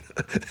anybody?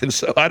 And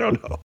so I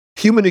don't know.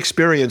 Human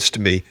experience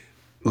to me,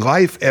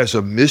 life as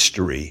a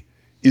mystery,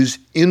 is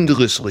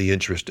endlessly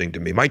interesting to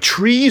me. My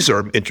trees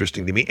are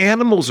interesting to me.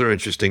 Animals are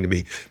interesting to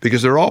me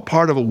because they're all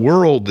part of a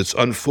world that's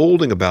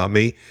unfolding about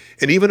me.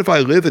 And even if I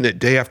live in it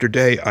day after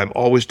day, I'm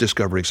always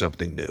discovering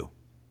something new.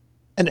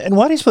 And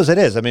why do you suppose it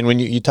is? I mean, when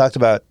you talked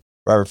about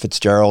Robert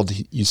Fitzgerald,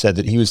 you said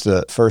that he was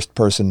the first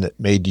person that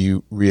made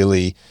you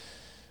really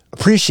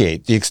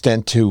appreciate the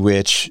extent to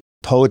which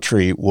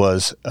poetry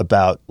was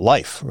about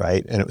life,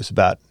 right? And it was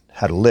about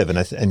how to live.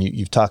 And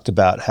you've talked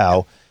about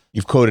how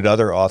you've quoted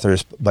other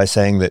authors by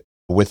saying that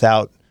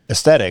without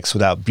aesthetics,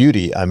 without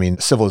beauty, I mean,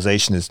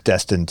 civilization is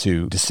destined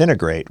to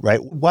disintegrate,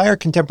 right? Why are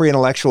contemporary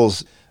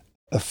intellectuals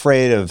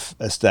afraid of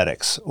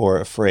aesthetics or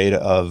afraid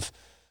of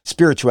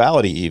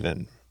spirituality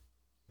even?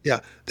 Yeah,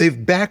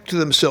 they've backed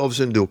themselves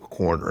into a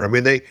corner. I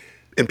mean,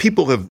 and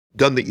people have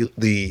done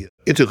the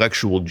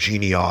intellectual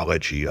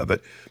genealogy of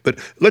it. But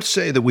let's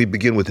say that we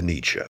begin with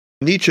Nietzsche.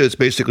 Nietzsche is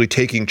basically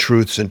taking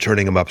truths and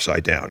turning them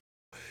upside down.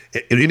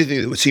 And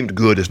anything that seemed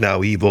good is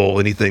now evil,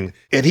 anything.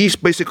 And he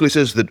basically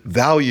says that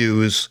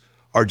values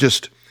are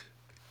just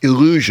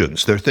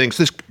illusions. They're things,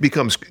 this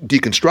becomes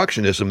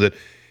deconstructionism, that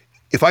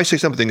if I say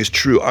something is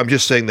true, I'm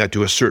just saying that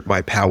to assert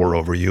my power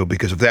over you,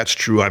 because if that's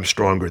true, I'm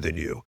stronger than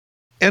you.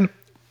 And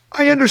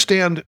I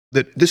understand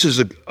that this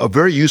is a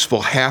very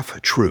useful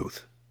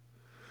half-truth.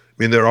 I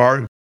mean, there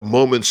are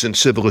moments in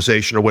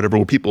civilization or whatever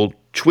where people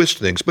twist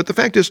things, but the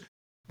fact is,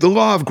 the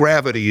law of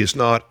gravity is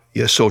not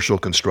a social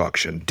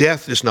construction.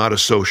 Death is not a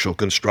social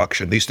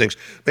construction. These things,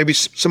 maybe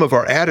some of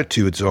our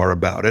attitudes are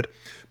about it.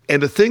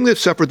 And the thing that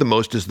suffered the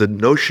most is the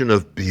notion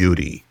of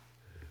beauty.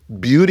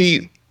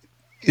 Beauty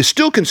is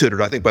still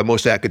considered, I think, by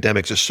most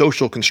academics, a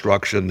social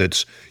construction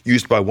that's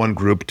used by one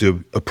group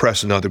to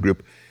oppress another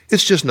group.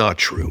 It's just not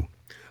true.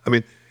 I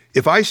mean,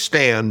 if I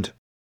stand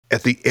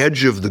at the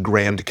edge of the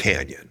Grand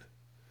Canyon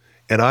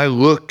and I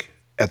look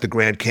at the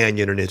Grand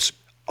Canyon and its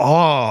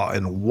awe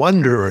and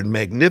wonder and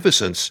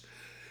magnificence,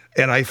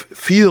 and I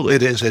feel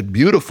it as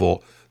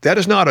beautiful, that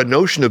is not a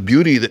notion of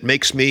beauty that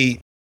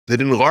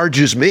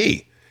enlarges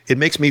me. It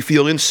makes me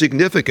feel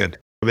insignificant.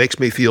 It makes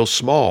me feel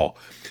small.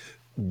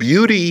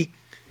 Beauty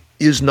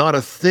is not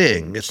a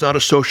thing. It's not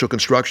a social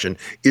construction.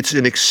 It's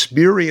an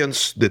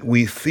experience that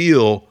we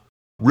feel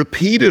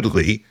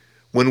repeatedly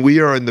when we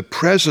are in the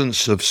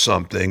presence of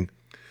something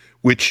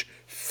which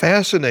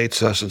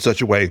fascinates us in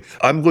such a way.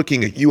 I'm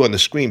looking at you on the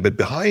screen, but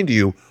behind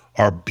you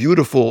are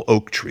beautiful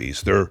oak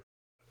trees. There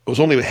was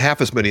only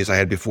half as many as I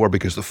had before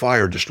because the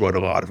fire destroyed a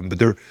lot of them, but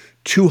they're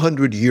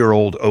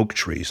 200-year-old oak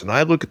trees. And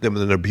I look at them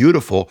and they're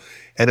beautiful.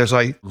 And as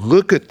I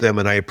look at them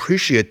and I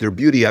appreciate their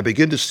beauty, I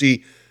begin to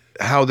see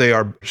how they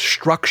are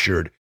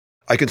structured.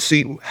 I can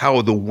see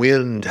how the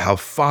wind, how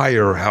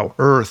fire, how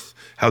earth,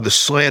 how the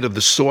slant of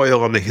the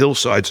soil on the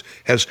hillsides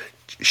has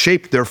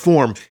shaped their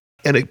form.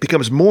 And it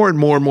becomes more and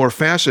more and more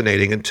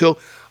fascinating until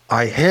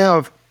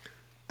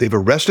they've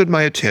arrested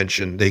my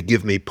attention. They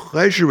give me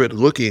pleasure at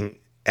looking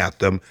at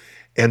them.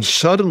 And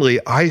suddenly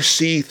I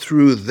see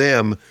through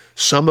them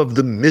some of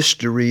the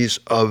mysteries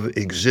of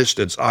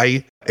existence.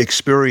 I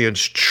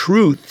experience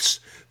truths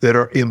that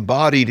are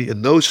embodied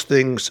in those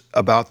things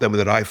about them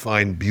that I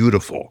find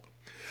beautiful.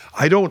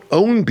 I don't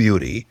own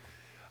beauty.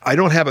 I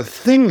don't have a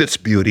thing that's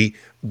beauty.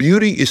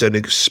 Beauty is an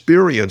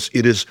experience.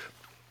 It is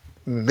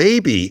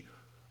maybe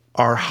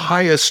our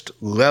highest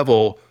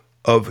level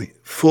of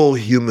full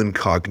human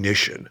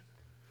cognition,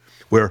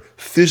 where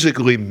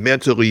physically,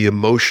 mentally,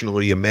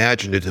 emotionally,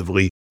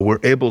 imaginatively, we're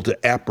able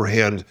to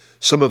apprehend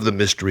some of the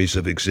mysteries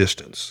of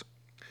existence.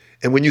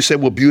 And when you say,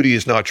 well, beauty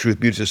is not truth,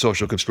 beauty is a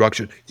social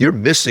construction, you're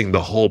missing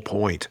the whole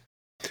point.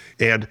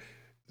 And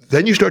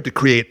then you start to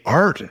create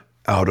art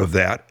out of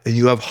that, and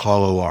you have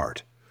hollow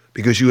art,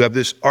 because you have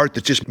this art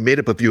that's just made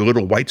up of your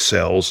little white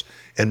cells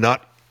and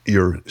not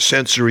your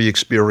sensory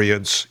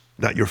experience,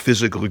 not your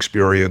physical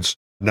experience,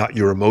 not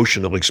your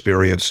emotional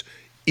experience,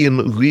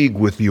 in league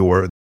with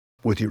your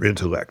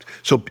intellect.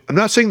 So I'm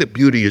not saying that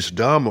beauty is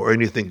dumb or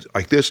anything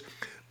like this,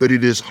 but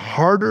it is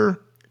harder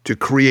to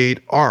create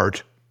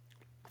art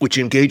which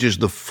engages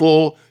the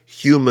full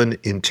human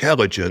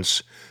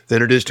intelligence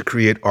than it is to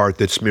create art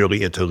that's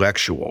merely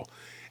intellectual.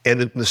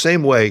 And in the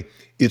same way,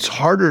 it's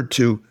harder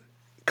to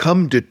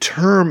come to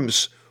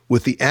terms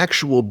with the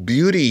actual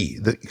beauty,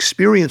 the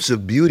experience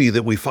of beauty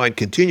that we find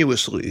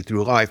continuously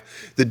through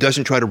life that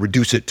doesn't try to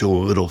reduce it to a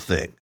little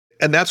thing.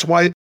 And that's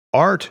why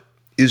art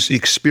is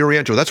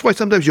experiential. That's why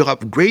sometimes you'll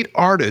have great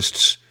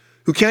artists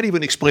who can't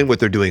even explain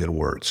what they're doing in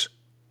words,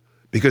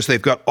 because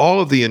they've got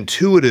all of the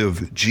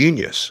intuitive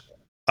genius.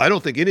 I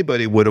don't think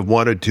anybody would have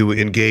wanted to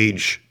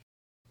engage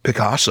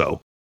Picasso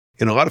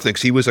in a lot of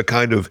things. He was a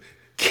kind of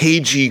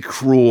cagey,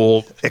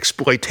 cruel,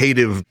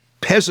 exploitative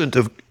peasant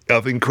of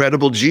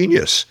incredible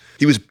genius.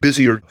 He was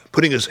busier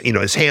putting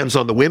his hands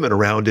on the women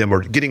around him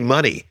or getting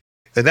money.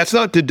 And that's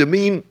not to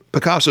demean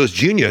Picasso's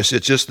genius.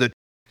 It's just that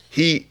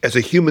he, as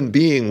a human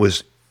being,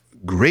 was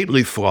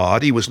greatly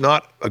flawed. He was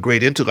not a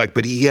great intellect,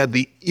 but he had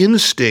the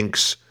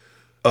instincts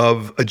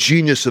of a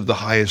genius of the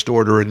highest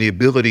order and the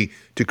ability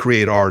to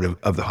create art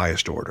of the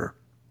highest order.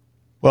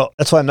 Well,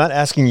 that's why I'm not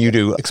asking you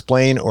to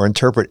explain or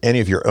interpret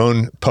any of your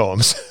own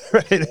poems,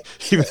 right?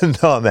 Even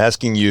though I'm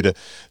asking you to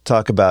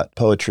talk about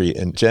poetry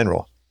in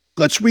general.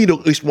 Let's read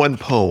at least one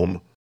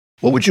poem.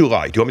 What would you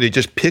like? Do you want me to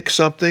just pick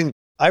something?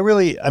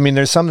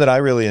 There's some that I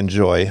really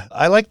enjoy.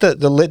 I like the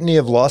Litany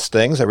of Lost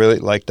Things. I really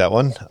like that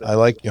one. I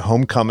like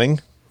Homecoming.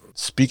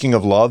 Speaking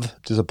of love,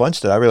 there's a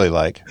bunch that I really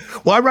like.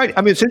 Well,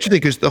 it's interesting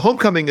because the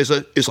Homecoming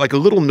is like a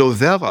little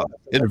novella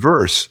in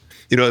verse,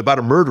 about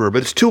a murderer,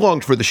 but it's too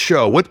long for the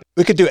show.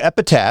 We could do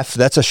Epitaph.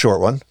 That's a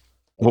short one.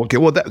 Okay,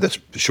 well, that's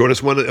the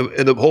shortest one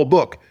in the whole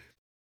book.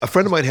 A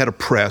friend of mine had a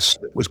press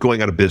that was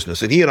going out of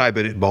business, and he and I have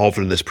been involved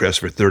in this press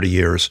for 30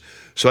 years.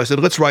 So I said,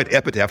 let's write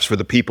epitaphs for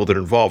the people that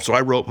are involved. So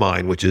I wrote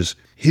mine, which is,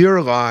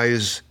 Here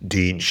Lies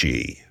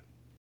D.G.,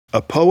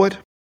 a poet,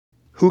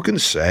 who can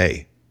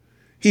say?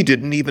 He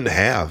didn't even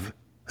have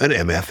an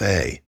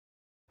MFA.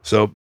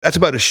 So that's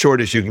about as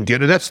short as you can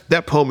get. And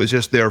that poem is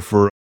just there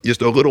for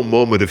just a little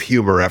moment of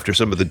humor after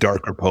some of the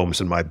darker poems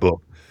in my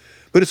book.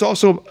 But it's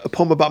also a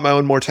poem about my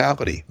own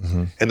mortality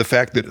and the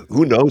fact that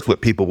who knows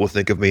what people will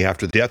think of me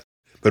after death.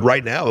 But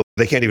right now,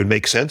 they can't even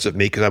make sense of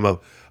me because I'm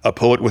a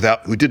poet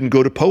who didn't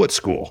go to poet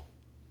school.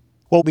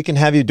 Well, we can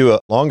have you do a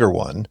longer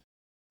one.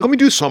 Let me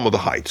do Some of the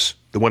Heights,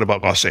 the one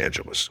about Los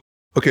Angeles.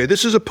 Okay,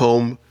 this is a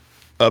poem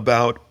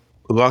about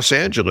Los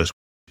Angeles,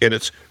 and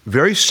it's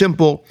very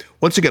simple.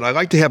 Once again, I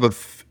like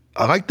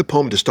the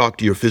poem to talk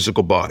to your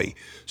physical body.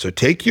 So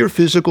take your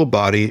physical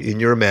body in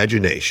your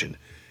imagination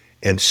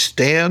and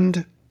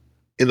stand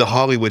in the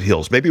Hollywood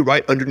Hills, maybe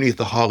right underneath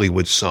the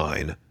Hollywood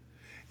sign,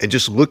 and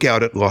just look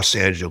out at Los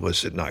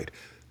Angeles at night.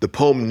 The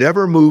poem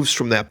never moves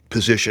from that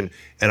position,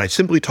 and I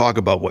simply talk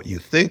about what you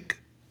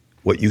think,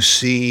 what you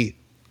see,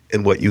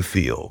 and what you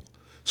feel.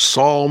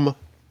 Psalm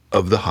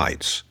of the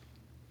Heights.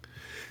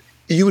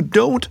 You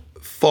don't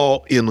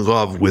fall in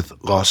love with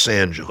Los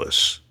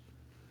Angeles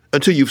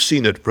until you've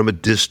seen it from a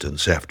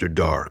distance after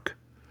dark.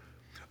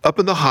 Up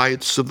in the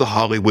heights of the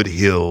Hollywood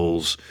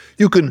Hills,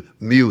 you can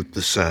mute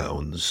the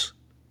sounds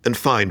and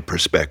find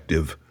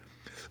perspective.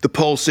 The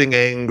pulsing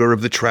anger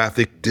of the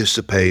traffic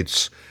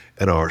dissipates,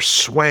 and our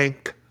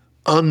swank,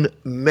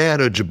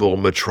 unmanageable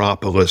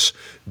metropolis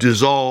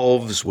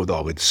dissolves with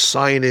all its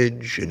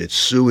signage and its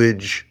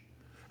sewage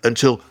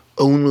until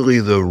only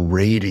the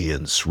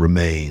radiance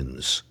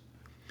remains.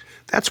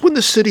 That's when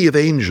the city of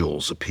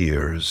angels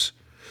appears,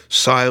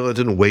 silent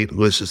and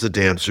weightless as the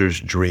dancer's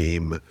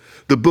dream.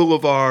 The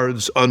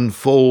boulevards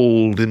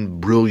unfold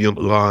in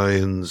brilliant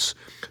lines.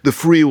 The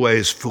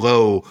freeways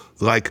flow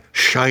like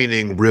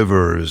shining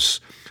rivers.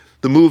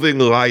 The moving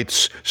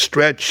lights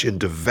stretch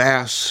into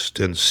vast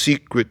and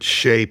secret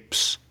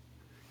shapes,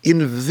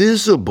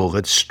 invisible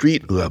at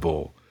street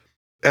level.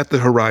 At the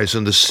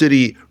horizon, the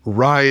city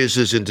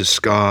rises into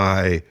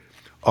sky,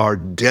 our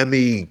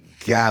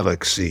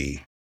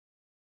demi-galaxy,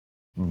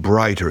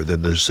 brighter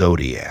than the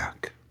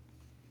zodiac.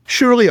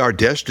 Surely our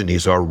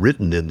destinies are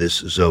written in this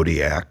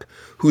zodiac,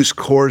 whose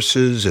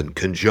courses and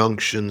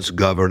conjunctions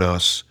govern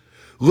us.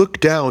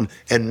 Look down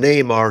and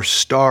name our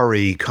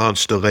starry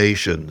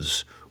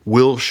constellations: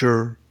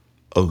 Wilshire,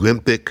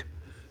 Olympic,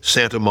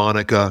 Santa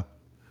Monica.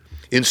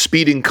 In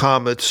speeding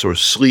comets or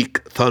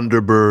sleek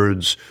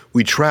thunderbirds,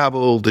 we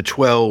travel the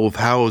 12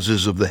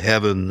 houses of the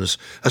heavens,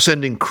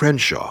 ascending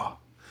Crenshaw,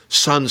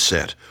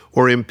 Sunset,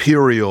 or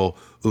Imperial,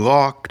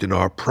 locked in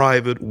our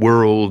private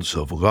worlds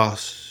of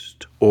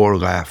lust or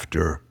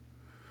laughter.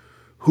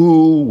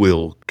 Who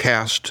will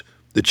cast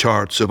the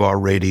charts of our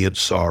radiant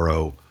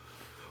sorrow,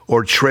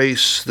 or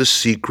trace the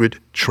secret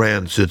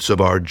transits of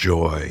our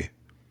joy?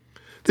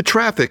 The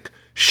traffic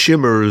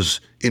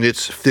shimmers in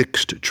its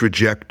fixed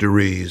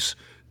trajectories,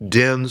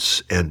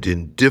 dense and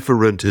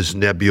indifferent as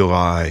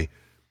nebulae.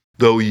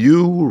 Though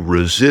you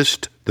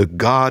resist the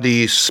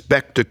gaudy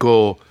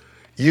spectacle,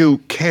 you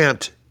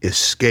can't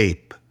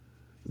escape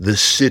the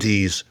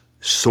city's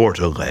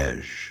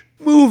sortilege.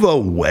 Move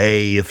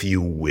away if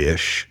you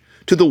wish,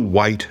 to the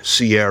white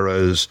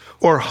Sierras,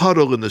 or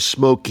huddle in the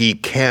smoky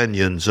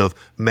canyons of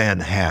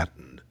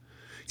Manhattan.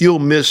 You'll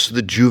miss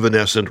the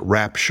juvenescent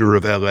rapture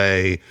of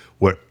L.A.,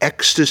 where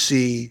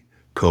ecstasy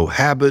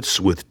cohabits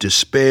with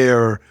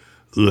despair,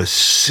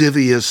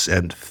 lascivious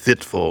and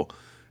fitful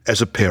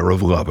as a pair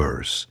of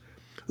lovers.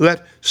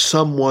 Let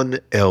someone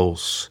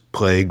else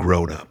play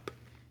grown-up.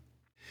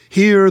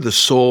 Here the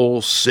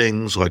soul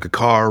sings like a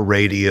car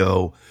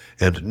radio,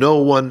 and no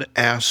one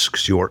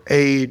asks your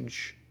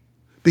age,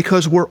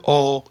 because we're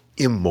all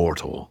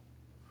immortal.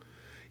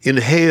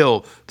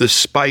 Inhale the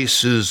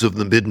spices of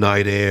the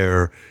midnight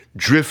air,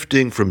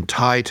 drifting from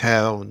Thai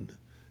Town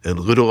and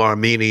Little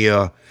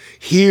Armenia.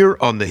 Here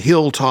on the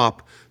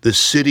hilltop, the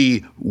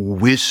city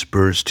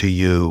whispers to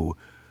you,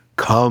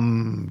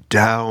 come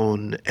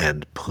down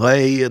and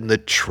play in the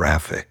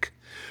traffic.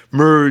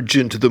 Merge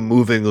into the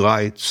moving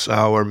lights,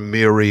 our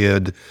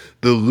myriad,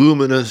 the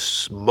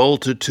luminous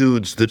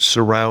multitudes that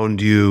surround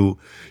you.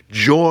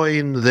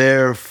 Join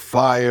their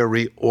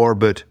fiery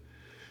orbit.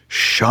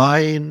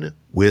 Shine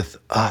with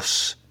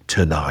us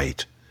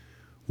tonight.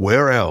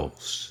 Where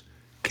else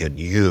can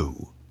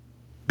you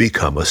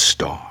become a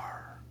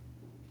star?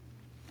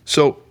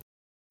 So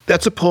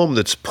that's a poem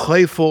that's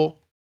playful,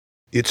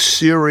 it's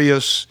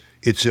serious,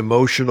 it's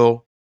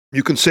emotional.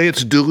 You can say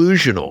it's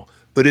delusional,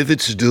 but if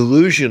it's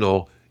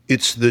delusional,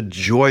 it's the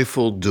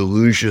joyful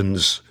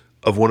delusions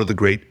of one of the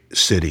great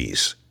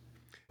cities.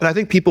 And I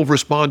think people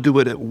respond to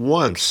it at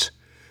once,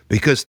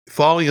 because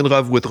falling in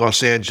love with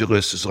Los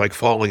Angeles is like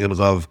falling in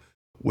love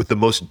with the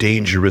most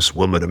dangerous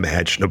woman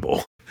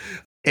imaginable.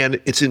 And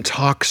it's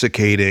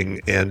intoxicating,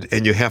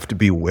 and you have to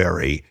be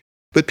wary.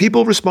 But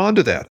people respond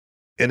to that.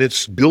 And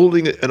it's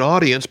building an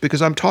audience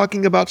because I'm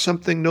talking about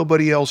something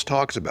nobody else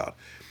talks about.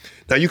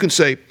 Now you can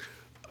say,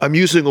 I'm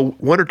using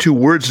one or two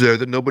words there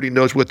that nobody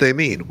knows what they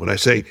mean. When I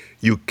say,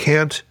 you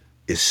can't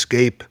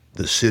escape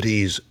the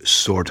city's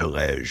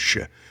sortilege,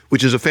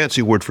 which is a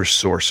fancy word for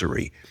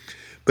sorcery.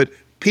 But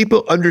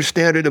people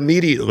understand it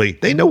immediately.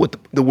 They know what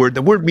the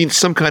word means,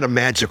 some kind of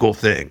magical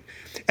thing.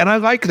 And I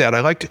like that.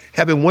 I like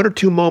having one or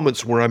two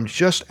moments where I'm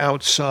just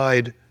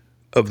outside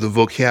of the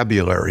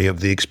vocabulary of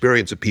the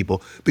experience of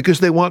people, because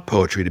they want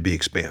poetry to be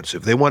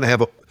expansive. They want to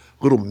have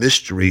little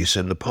mysteries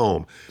in the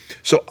poem.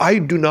 So I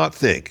do not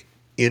think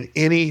in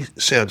any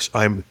sense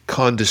I'm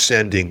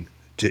condescending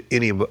to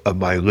any of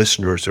my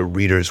listeners or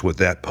readers with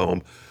that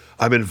poem.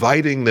 I'm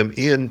inviting them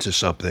into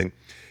something,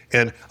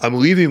 and I'm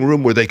leaving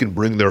room where they can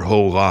bring their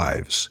whole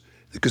lives.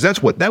 Because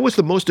that was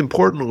the most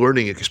important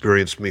learning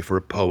experience for me for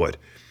a poet,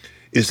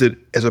 is that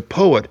as a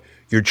poet,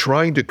 you're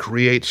trying to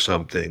create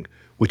something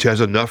which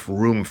has enough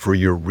room for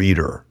your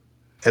reader.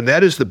 And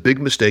that is the big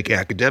mistake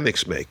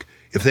academics make.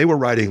 If they were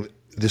writing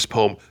this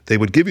poem, they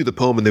would give you the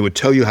poem and they would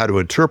tell you how to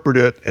interpret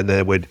it, and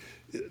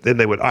then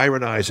they would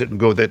ironize it and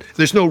go that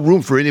there's no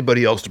room for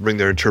anybody else to bring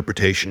their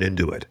interpretation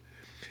into it.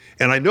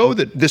 And I know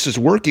that this is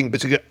working,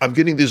 but I'm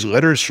getting these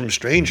letters from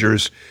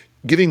strangers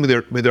giving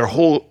me their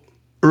whole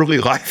early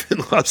life in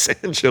Los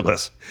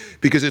Angeles,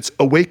 because it's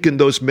awakened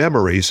those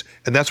memories,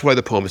 and that's why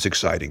the poem is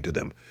exciting to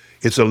them.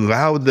 It's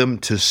allowed them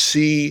to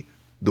see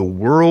the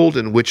world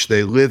in which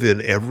they live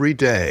in every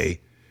day,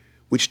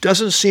 which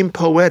doesn't seem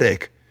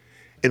poetic,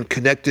 and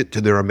connect it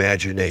to their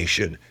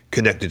imagination,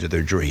 connect it to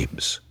their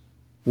dreams.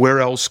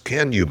 Where else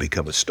can you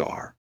become a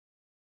star?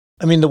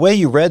 I mean, the way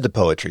you read the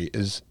poetry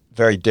is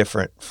very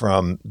different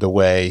from the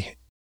way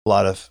a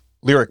lot of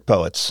lyric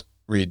poets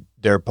read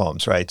their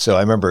poems, right? So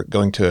I remember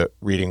going to a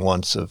reading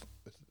once of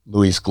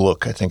Louise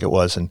Gluck, I think it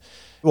was. And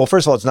well,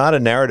 first of all, it's not a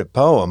narrative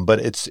poem, but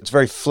it's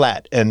very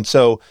flat. And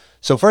so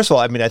first of all,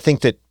 I mean, I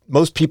think that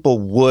most people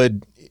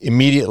would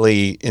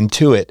immediately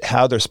intuit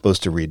how they're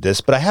supposed to read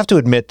this. But I have to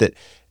admit that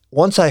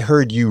once I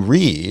heard you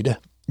read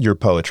your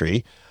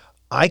poetry,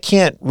 I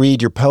can't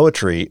read your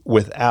poetry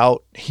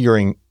without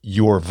hearing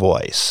your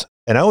voice.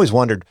 And I always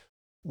wondered,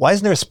 why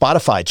isn't there a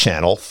Spotify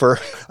channel for,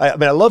 I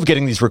mean, I love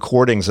getting these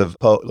recordings of,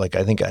 I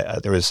think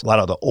there was a lot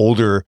of the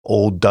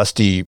old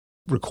dusty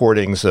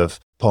recordings of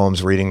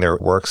poems reading their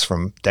works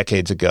from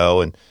decades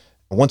ago. And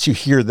once you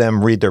hear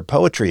them read their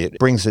poetry, it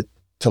brings it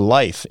to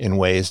life in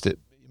ways that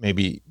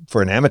maybe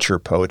for an amateur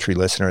poetry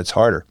listener, it's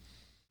harder.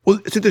 Well,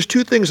 so there's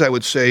two things I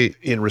would say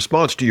in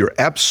response to your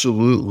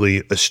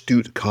absolutely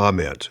astute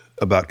comment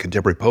about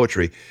contemporary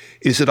poetry,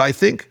 is that I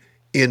think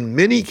in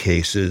many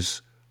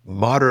cases,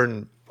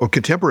 modern or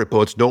contemporary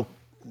poets don't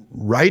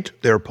write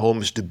their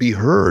poems to be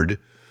heard.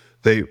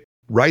 They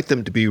write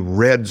them to be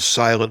read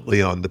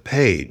silently on the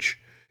page.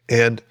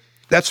 And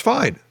that's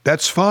fine.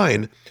 That's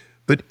fine.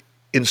 But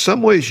in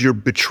some ways, you're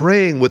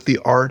betraying what the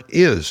art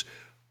is.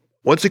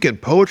 Once again,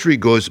 poetry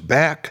goes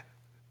back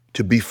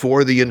to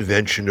before the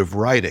invention of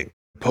writing.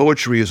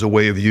 Poetry is a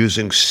way of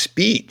using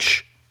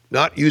speech,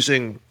 not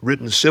using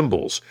written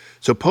symbols.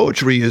 So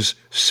poetry is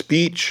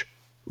speech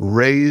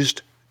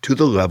raised to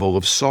the level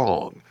of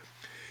song.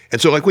 And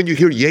so like when you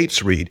hear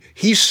Yeats read,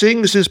 he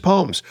sings his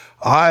poems.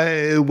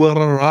 I will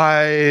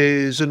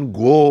arise and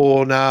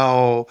go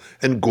now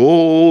and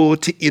go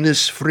to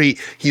Innisfree.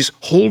 He's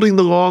holding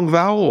the long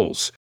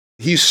vowels.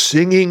 He's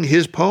singing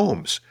his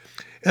poems.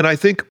 And I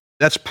think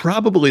that's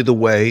probably the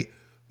way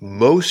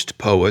most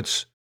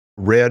poets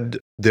read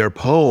their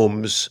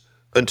poems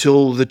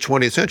until the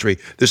 20th century.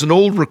 There's an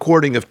old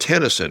recording of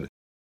Tennyson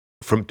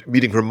from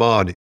Meeting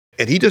Hermod,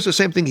 and he does the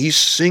same thing. He's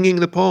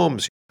singing the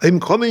poems. I'm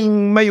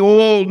coming, my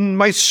own,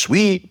 my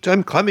sweet,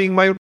 I'm coming,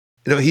 my...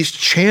 he's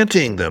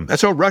chanting them.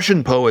 That's how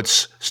Russian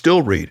poets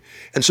still read.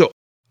 And so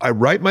I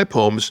write my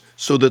poems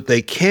so that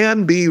they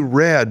can be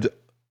read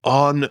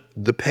on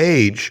the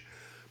page,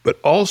 but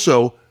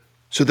also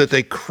so that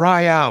they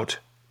cry out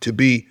to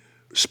be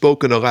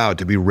spoken aloud,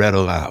 to be read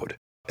aloud.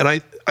 And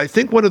I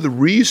think one of the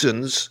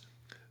reasons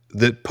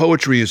that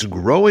poetry is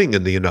growing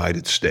in the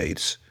United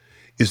States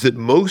is that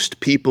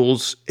most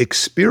people's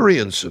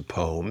experience of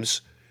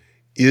poems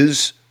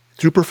is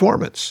through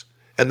performance.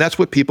 And that's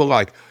what people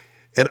like.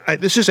 And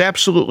this is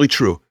absolutely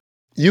true.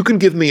 You can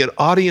give me an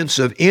audience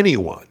of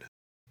anyone,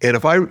 and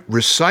if I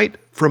recite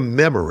from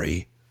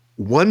memory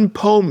one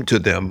poem to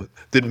them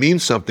that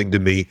means something to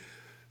me,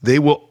 they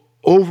will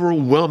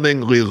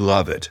overwhelmingly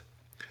love it.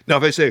 Now,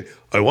 if I say,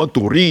 I want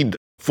to read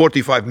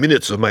 45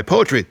 minutes of my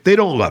poetry, they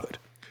don't love it.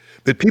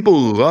 But people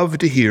love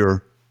to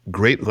hear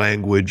great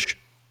language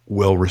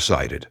well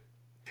recited.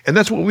 And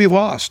that's what we've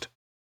lost.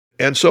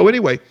 And so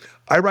anyway,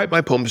 I write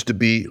my poems to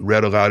be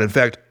read aloud. In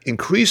fact,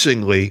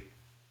 increasingly,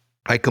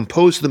 I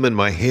compose them in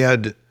my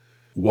head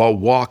while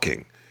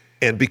walking.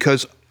 And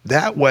because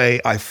that way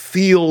I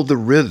feel the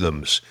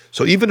rhythms.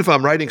 So even if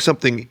I'm writing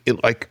something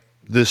like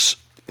this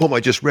poem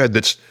I just read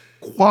that's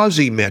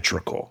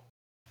quasi-metrical,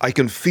 I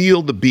can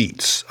feel the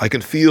beats. I can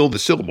feel the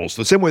syllables.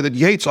 The same way that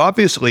Yeats,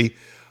 obviously,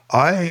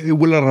 I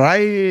will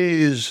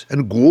arise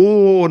and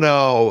go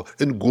now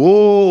and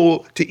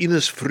go to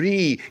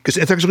Innisfree, because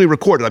it's actually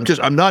recorded.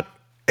 I'm not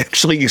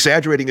actually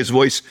exaggerating his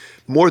voice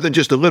more than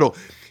just a little.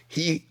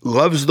 He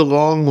loves the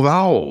long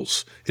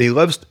vowels, and he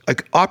loves,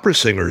 like opera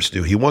singers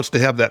do. He wants to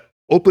have that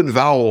open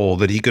vowel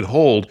that he can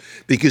hold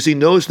because he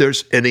knows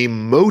there's an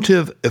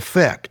emotive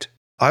effect.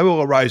 I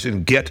will arise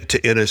and get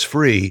to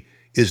Innisfree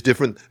is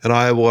different than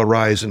I will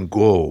arise and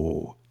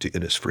go to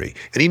Innisfree.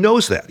 And he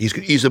knows that.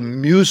 He's a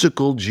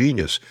musical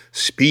genius.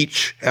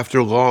 Speech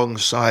after long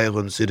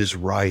silence, it is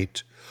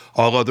right.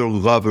 All other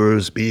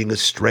lovers being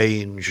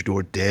estranged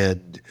or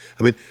dead.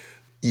 I mean,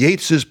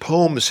 Yeats's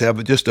poems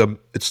have just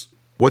it's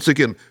Once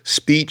again,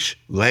 speech,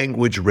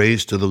 language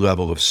raised to the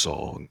level of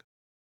song.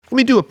 Let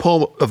me do a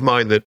poem of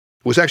mine that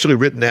was actually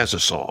written as a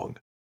song,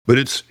 but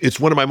it's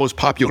one of my most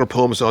popular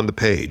poems on the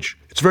page.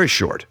 It's very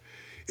short.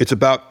 It's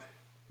about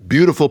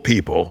beautiful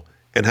people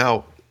and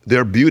how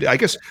their beauty. I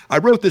guess I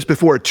wrote this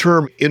before a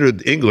term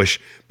entered English,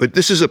 but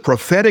this is a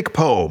prophetic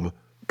poem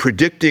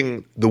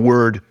predicting the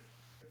word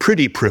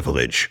pretty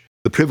privilege,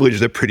 the privilege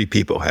that pretty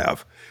people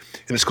have.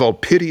 And it's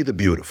called Pity the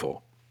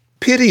Beautiful.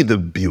 Pity the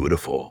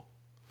beautiful,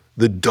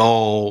 the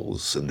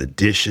dolls and the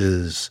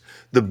dishes,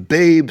 the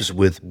babes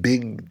with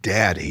big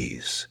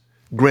daddies,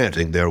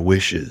 granting their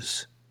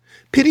wishes.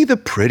 Pity the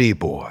pretty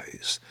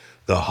boys,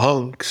 the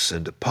hunks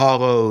and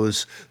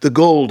Apollos, the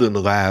golden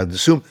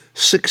lads whom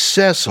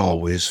success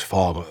always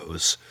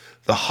follows,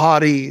 the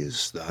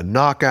hotties, the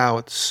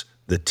knockouts,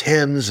 the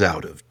 10s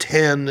out of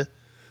 10,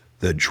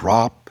 the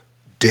drop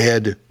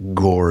dead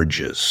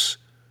gorgeous,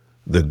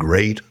 the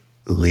great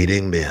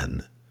leading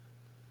men.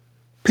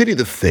 Pity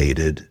the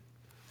faded,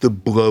 the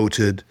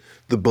bloated,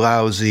 the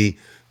blousy,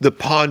 the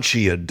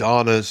paunchy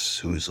Adonis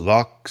whose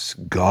luck's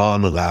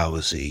gone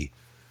lousy.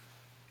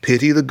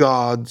 Pity the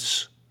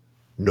gods,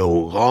 no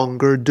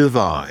longer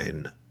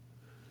divine.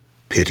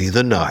 Pity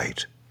the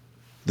night,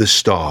 the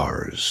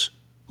stars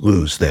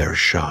lose their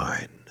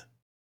shine.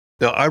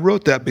 Now, I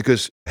wrote that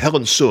because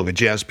Helen Sung, a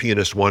jazz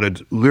pianist,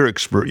 wanted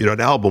lyrics for an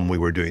album we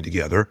were doing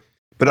together,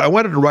 but I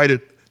wanted to write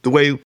it the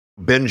way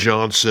Ben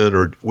Jonson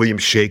or William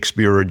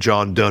Shakespeare or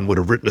John Donne would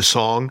have written a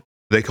song.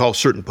 They call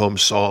certain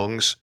poems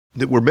songs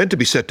that were meant to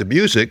be set to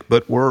music,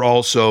 but were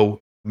also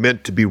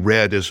meant to be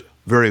read as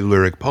very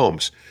lyric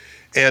poems.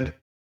 And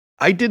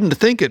I didn't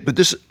think it, but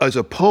this is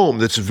a poem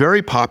that's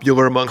very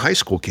popular among high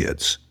school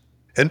kids.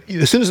 And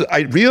as soon as I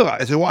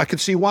realized, well, I could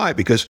see why,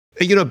 because,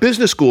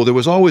 business school, there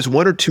was always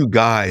one or two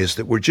guys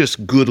that were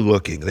just good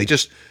looking.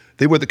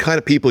 They were the kind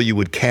of people you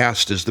would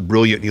cast as the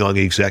brilliant young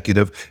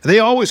executive. And they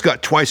always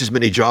got twice as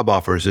many job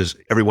offers as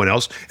everyone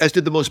else, as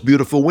did the most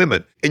beautiful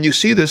women. And you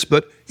see this,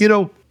 but,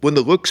 when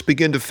the looks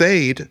begin to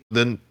fade,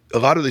 then a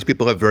lot of these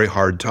people have very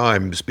hard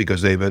times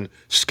because they've been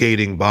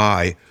skating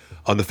by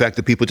on the fact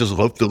that people just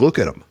love to look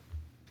at them.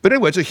 But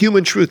anyway, it's a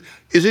human truth.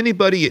 Is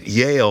anybody at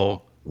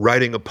Yale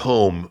writing a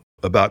poem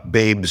about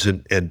babes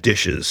and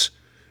dishes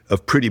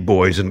of pretty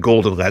boys and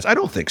golden lads? I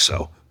don't think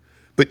so.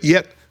 But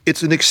yet,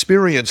 it's an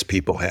experience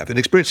people have, an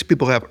experience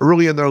people have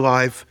early in their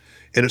life,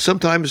 and it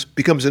sometimes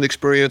becomes an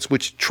experience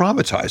which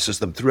traumatizes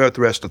them throughout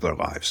the rest of their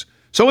lives.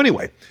 So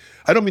anyway,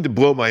 I don't mean to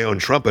blow my own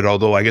trumpet,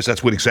 although I guess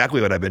that's exactly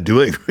what I've been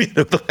doing for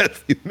the last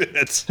few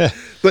minutes.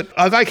 But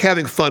I like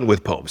having fun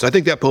with poems. I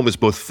think that poem is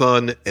both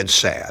fun and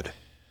sad.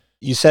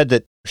 You said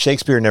that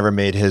Shakespeare never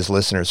made his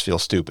listeners feel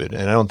stupid,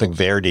 and I don't think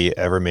Verdi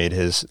ever made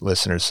his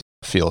listeners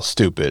feel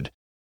stupid.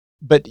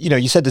 But,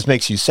 you said this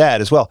makes you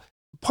sad as well.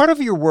 Part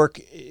of your work,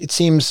 it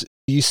seems,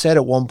 you said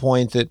at one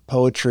point that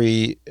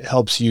poetry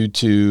helps you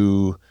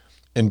to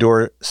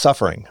endure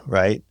suffering,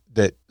 right?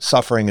 That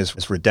suffering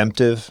is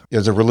redemptive.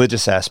 There's a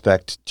religious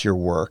aspect to your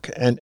work.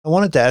 And I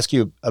wanted to ask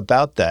you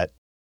about that.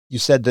 You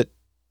said that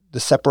the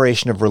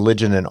separation of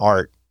religion and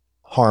art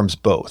harms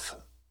both.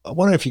 I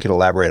wonder if you could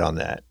elaborate on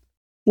that.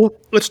 Well,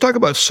 let's talk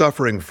about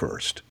suffering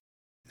first.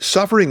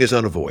 Suffering is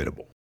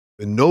unavoidable.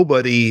 And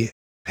nobody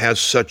has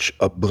such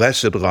a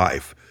blessed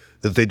life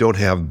that they don't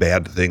have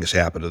bad things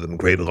happen to them,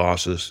 great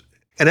losses.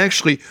 And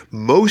actually,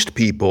 most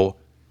people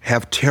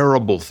have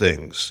terrible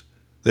things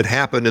that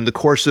happen in the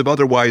course of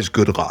otherwise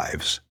good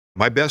lives.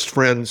 My best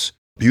friend's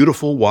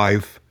beautiful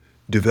wife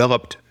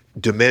developed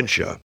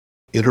dementia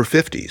in her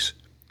 50s.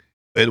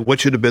 And what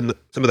should have been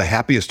some of the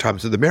happiest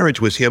times of the marriage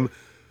was him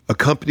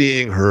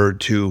accompanying her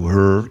to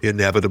her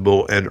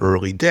inevitable and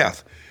early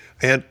death.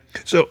 And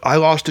so I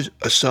lost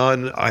a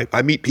son.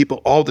 I meet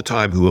people all the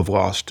time who have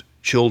lost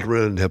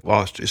children, have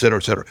lost, et cetera,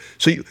 et cetera.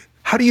 So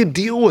how do you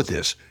deal with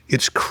this?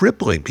 It's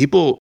crippling.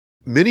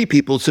 Many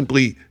people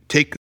simply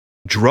take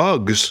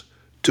drugs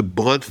to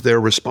blunt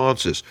their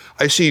responses.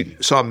 I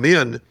saw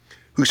men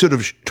who sort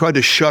of tried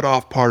to shut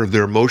off part of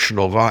their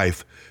emotional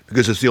life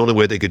because it's the only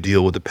way they could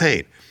deal with the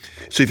pain.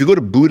 So if you go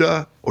to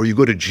Buddha or you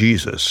go to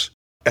Jesus,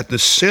 at the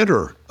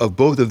center of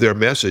both of their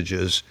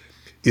messages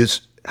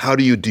is how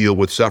do you deal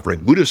with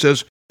suffering? Buddha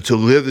says to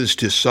live is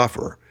to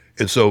suffer.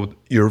 And so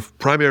your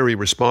primary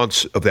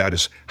response of that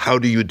is how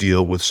do you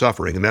deal with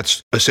suffering? And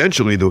that's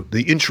essentially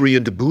the entry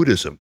into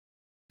Buddhism.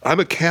 I'm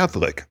a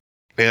Catholic,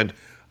 and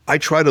I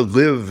try to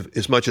live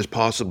as much as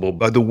possible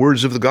by the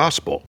words of the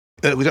gospel.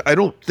 And I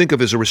don't think of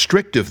it as a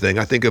restrictive thing.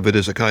 I think of it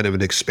as a kind of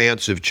an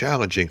expansive,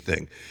 challenging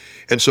thing.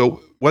 And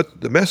so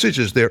what the message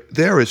is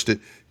there is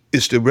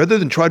to rather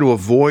than try to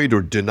avoid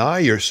or deny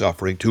your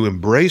suffering, to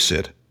embrace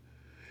it.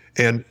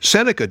 And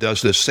Seneca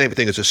does the same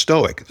thing as a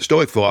Stoic. The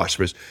Stoic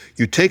philosophers,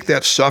 you take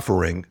that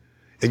suffering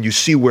and you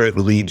see where it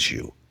leads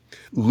you.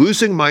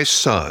 Losing my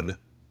son,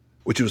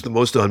 which was the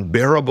most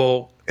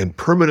unbearable and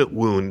permanent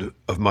wound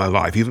of my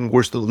life, even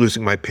worse than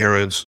losing my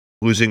parents,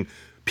 losing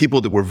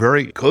people that were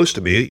very close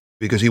to me,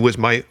 because he was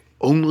my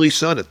only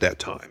son at that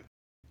time,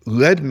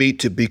 led me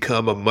to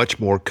become a much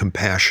more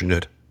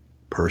compassionate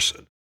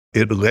person.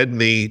 It led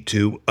me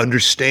to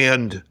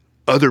understand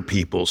other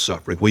people's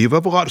suffering. Well, you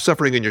have a lot of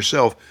suffering in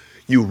yourself,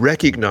 you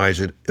recognize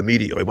it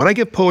immediately. When I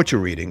give poetry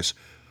readings,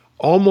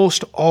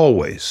 almost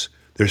always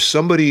there's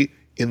somebody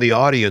in the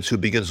audience who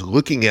begins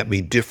looking at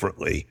me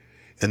differently,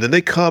 and then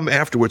they come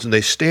afterwards and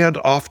they stand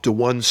off to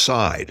one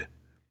side,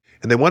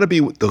 and they want to be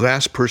the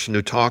last person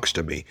who talks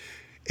to me.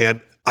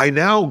 And I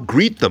now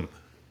greet them,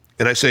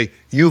 and I say,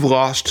 "You've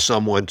lost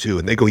someone too."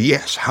 And they go,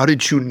 "Yes, how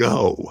did you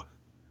know?"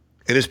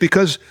 And it's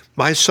because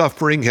my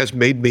suffering has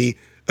made me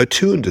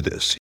attuned to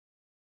this.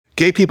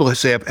 Gay people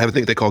have a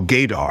thing they call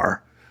gaydar.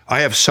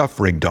 I have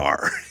suffering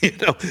dar.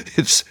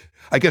 It's,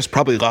 I guess,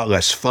 probably a lot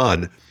less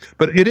fun,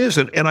 but it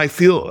isn't. And I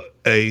feel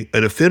an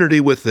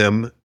affinity with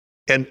them.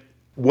 And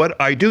what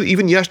I do,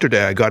 even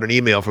yesterday, I got an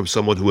email from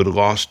someone who had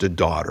lost a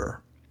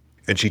daughter.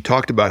 And she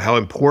talked about how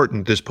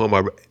important this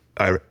poem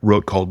I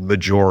wrote called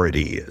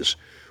Majority is,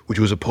 which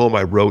was a poem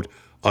I wrote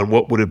on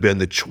what would have been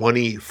the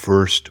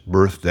 21st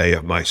birthday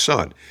of my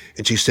son.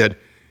 And she said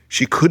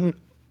she couldn't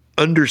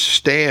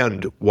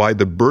understand why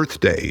the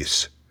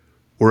birthdays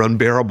were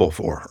unbearable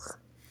for her.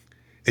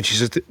 And she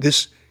says,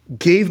 this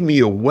gave me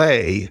a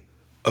way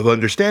of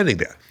understanding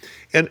that.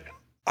 And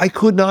I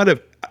could not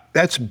have,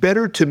 that's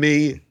better to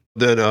me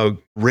than a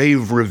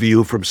rave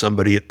review from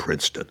somebody at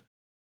Princeton,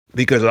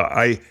 because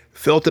I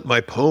felt that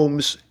my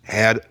poems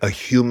had a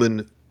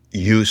human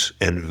use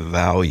and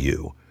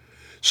value.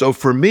 So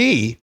for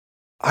me,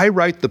 I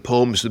write the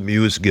poems the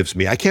muse gives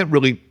me. I can't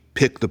really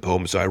pick the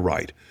poems I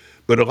write,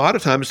 but a lot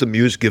of times the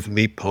muse gives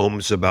me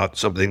poems about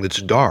something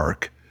that's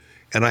dark,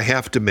 and I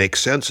have to make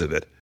sense of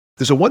it.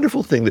 There's a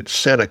wonderful thing that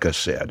Seneca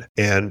said,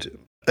 and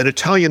an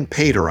Italian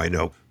painter I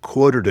know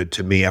quoted it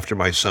to me after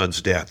my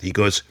son's death. He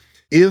goes,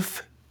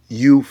 "If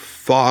you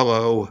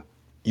follow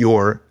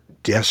your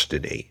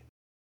destiny,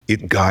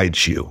 it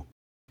guides you.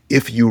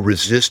 If you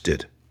resist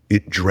it,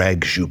 it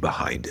drags you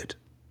behind it."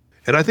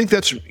 And I think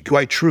that's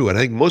quite true. And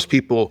I think most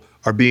people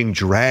are being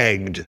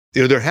dragged.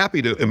 They're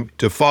happy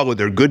to follow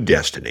their good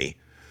destiny,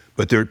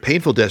 but their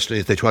painful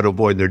destinies they try to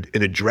avoid,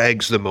 and it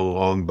drags them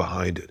along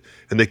behind it.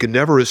 And they can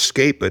never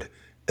escape it,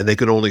 and they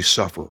can only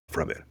suffer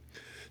from it.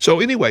 So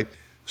anyway,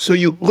 so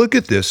you look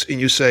at this and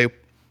you say,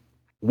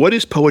 what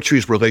is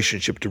poetry's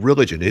relationship to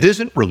religion? It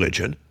isn't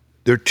religion.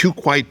 They're two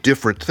quite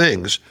different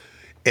things.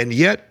 And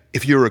yet,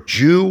 if you're a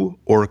Jew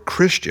or a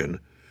Christian,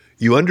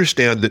 you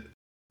understand that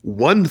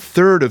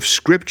 1/3 of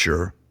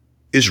Scripture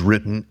is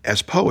written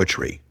as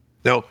poetry.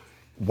 Now,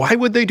 why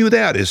would they do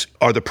that?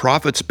 Are the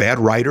prophets bad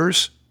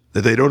writers?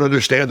 That they don't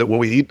understand that what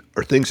we need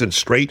are things in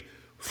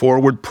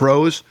straightforward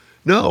prose?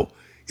 No.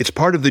 It's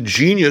part of the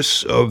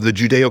genius of the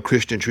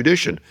Judeo-Christian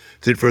tradition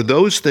that for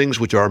those things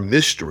which are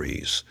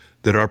mysteries,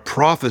 that are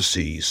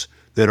prophecies,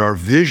 that are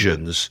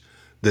visions,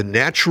 the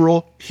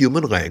natural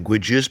human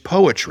language is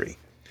poetry.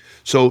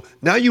 So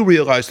now you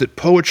realize that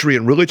poetry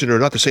and religion are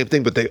not the same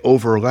thing, but they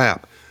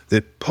overlap.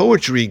 That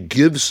poetry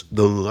gives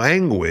the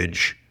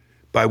language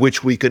by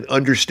which we can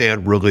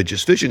understand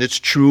religious vision. It's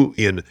true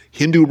in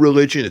Hindu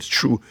religion. It's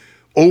true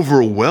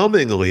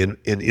overwhelmingly in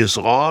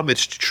Islam.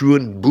 It's true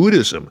in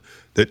Buddhism,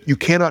 that you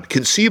cannot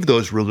conceive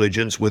those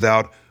religions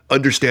without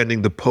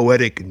understanding the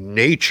poetic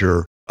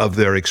nature of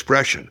their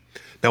expression.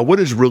 Now, what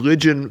does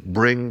religion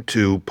bring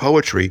to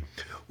poetry?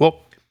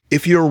 Well,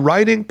 if you're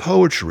writing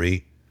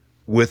poetry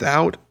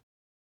without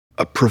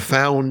a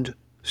profound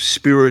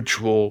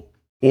spiritual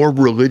or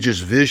religious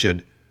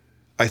vision,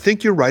 I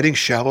think you're writing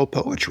shallow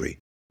poetry.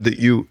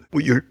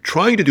 What you're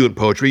trying to do in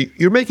poetry,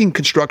 you're making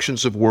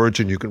constructions of words,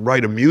 and you can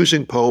write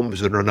amusing poems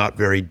that are not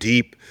very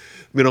deep.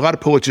 I mean, a lot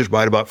of poets just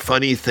write about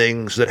funny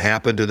things that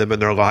happen to them in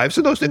their lives,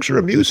 and those things are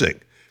amusing.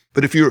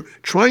 But if you're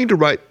trying to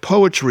write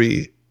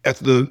poetry at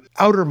the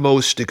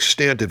outermost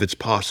extent of its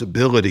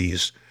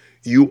possibilities,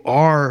 you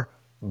are,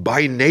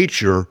 by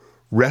nature,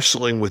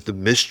 wrestling with the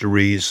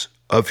mysteries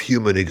of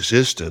human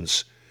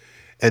existence,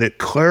 and it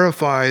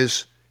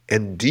clarifies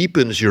and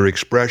deepens your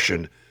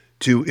expression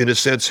to, in a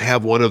sense,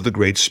 have one of the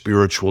great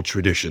spiritual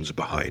traditions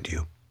behind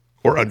you,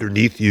 or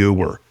underneath you,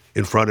 or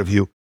in front of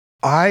you.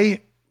 I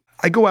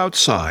go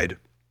outside,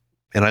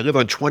 and I live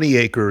on 20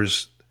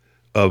 acres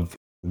of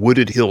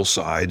wooded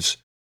hillsides.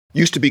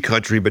 Used to be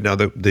country, but now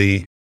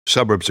the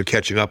suburbs are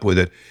catching up with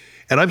it.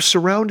 And I'm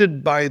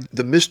surrounded by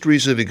the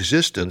mysteries of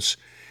existence,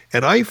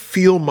 and I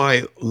feel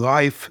my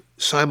life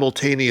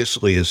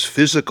simultaneously as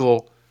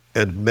physical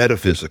and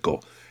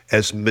metaphysical,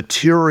 as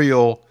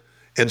material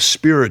and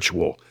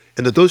spiritual,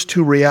 and that those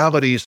two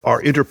realities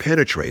are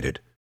interpenetrated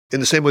in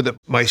the same way that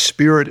my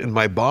spirit and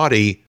my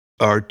body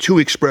are two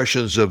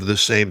expressions of the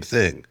same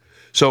thing.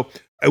 So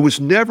I was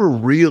never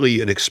really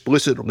an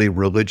explicitly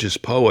religious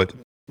poet.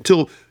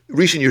 Until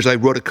recent years, I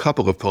wrote a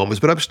couple of poems,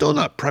 but I'm still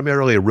not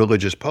primarily a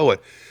religious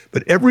poet.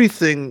 But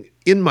everything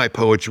in my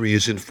poetry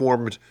is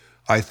informed,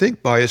 I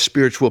think, by a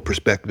spiritual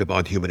perspective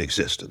on human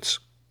existence.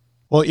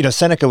 Well,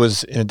 Seneca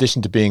was, in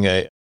addition to being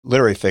a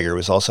literary figure,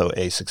 was also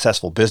a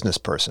successful business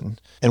person.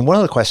 And one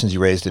of the questions you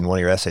raised in one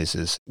of your essays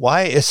is,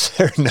 why is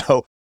there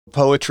no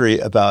poetry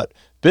about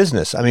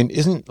business? I mean,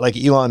 isn't like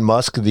Elon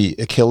Musk the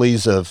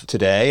Achilles of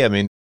today? I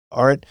mean,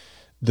 aren't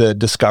the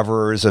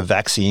discoverers of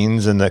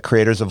vaccines and the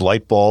creators of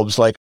light bulbs,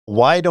 like,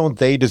 why don't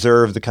they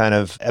deserve the kind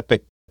of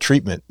epic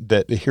treatment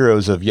that the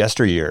heroes of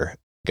yesteryear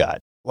got?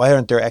 Why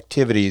aren't their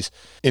activities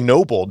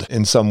ennobled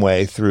in some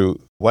way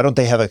why don't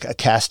they have a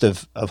cast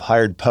of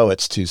hired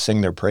poets to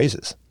sing their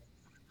praises?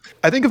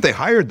 I think if they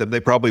hired them, they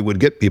probably would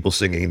get people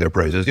singing their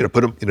praises.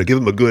 Put them, give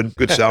them a good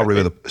salary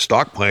with a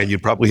stock plan.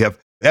 You'd probably have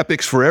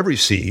epics for every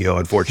CEO,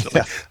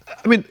 unfortunately. Yeah.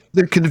 I mean,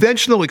 the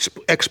conventional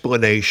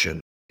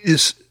explanation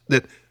is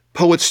that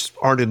poets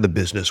aren't in the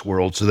business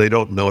world, so they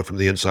don't know it from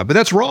the inside. But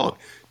that's wrong.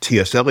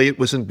 T.S. Eliot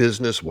was in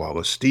business,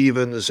 Wallace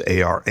Stevens,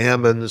 A.R.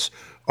 Ammons,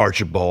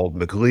 Archibald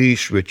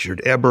MacLeish,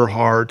 Richard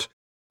Eberhart,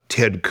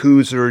 Ted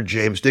Kooser,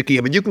 James Dickey.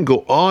 I mean, you can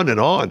go on and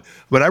on.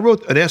 When I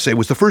wrote an essay, it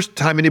was the first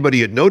time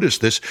anybody had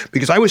noticed this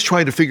because I was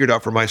trying to figure it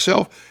out for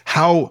myself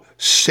how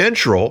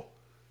central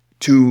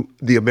to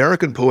the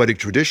American poetic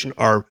tradition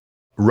are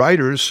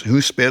writers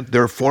who spent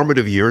their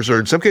formative years, or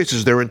in some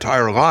cases their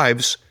entire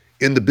lives,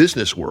 in the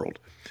business world.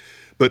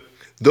 But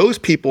those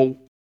people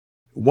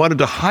wanted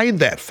to hide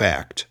that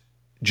fact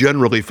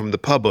generally from the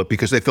public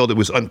because they felt it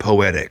was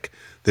unpoetic,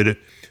 that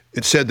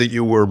it said that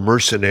you were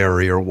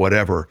mercenary or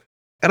whatever.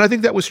 And I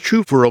think that was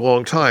true for a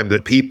long time,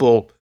 that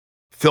people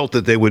felt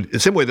that they would, in the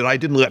same way that I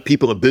didn't let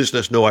people in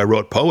business know I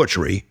wrote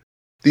poetry,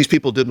 these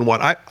people didn't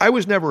want, I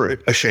was never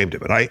ashamed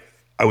of it.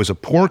 I was a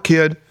poor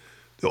kid,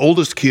 the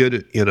oldest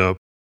kid in a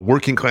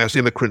working class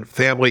immigrant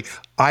family.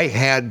 I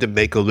had to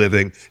make a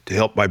living to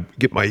help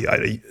get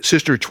my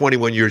sister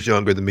 21 years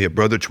younger than me, a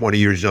brother 20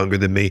 years younger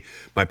than me.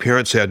 My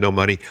parents had no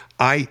money.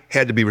 I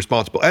had to be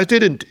responsible, as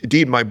did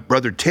indeed my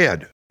brother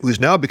Ted, who's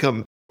now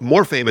become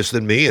more famous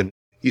than me, and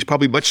he's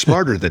probably much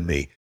smarter than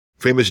me,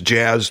 famous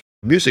jazz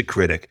music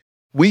critic.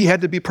 We had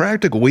to be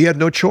practical. We had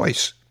no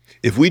choice.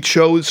 If we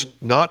chose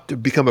not to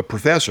become a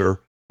professor,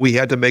 we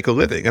had to make a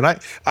living. And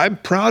I'm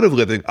proud of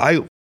living.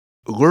 I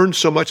learned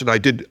so much, and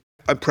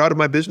I'm proud of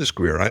my business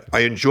career. I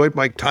enjoyed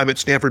my time at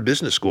Stanford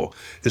Business School.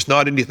 It's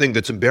not anything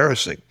that's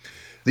embarrassing.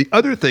 The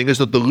other thing is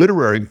that the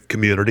literary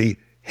community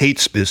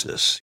hates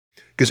business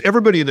because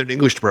everybody in an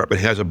English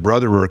department has a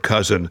brother or a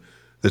cousin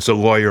that's a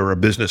lawyer or a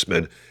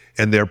businessman,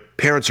 and their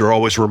parents are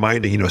always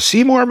reminding,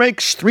 Seymour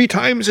makes 3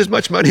 times as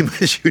much money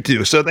as you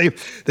do. So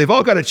they've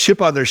all got a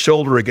chip on their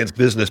shoulder against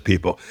business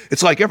people.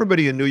 It's like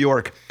everybody in New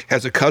York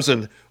has a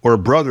cousin or a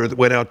brother that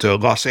went out to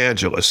Los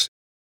Angeles.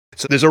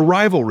 So there's a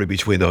rivalry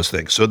between those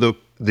things. So the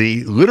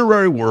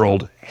literary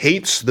world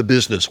hates the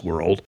business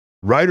world.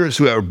 Writers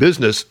who have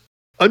business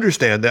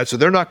understand that, so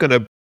they're not going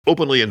to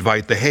openly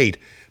invite the hate.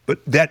 But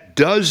that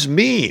does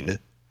mean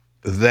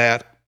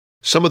that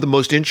some of the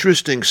most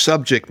interesting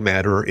subject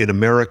matter in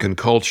American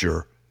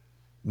culture,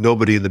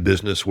 nobody in the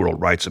business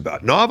world writes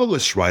about.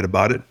 Novelists write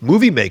about it.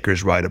 Movie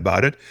makers write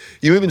about it.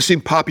 You even see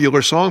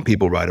popular song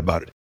people write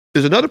about it.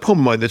 There's another poem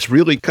of mine that's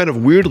really kind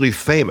of weirdly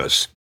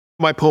famous.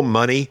 My poem,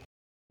 Money.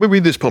 Let me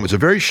read this poem. It's a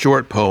very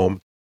short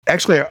poem.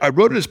 Actually, I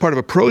wrote it as part of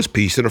a prose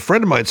piece, and a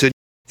friend of mine said,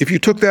 if you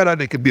took that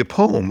out, it could be a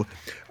poem.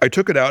 I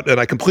took it out, and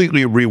I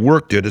completely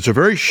reworked it. It's a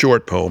very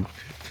short poem.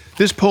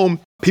 This poem,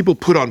 people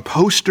put on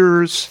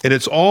posters, and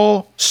it's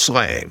all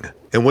slang.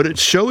 And what it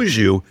shows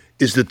you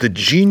is that the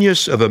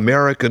genius of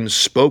American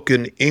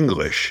spoken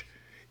English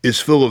is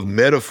full of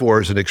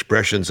metaphors and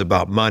expressions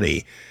about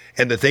money,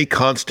 and that they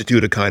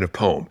constitute a kind of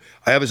poem.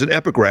 I have as an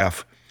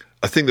epigraph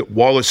a thing that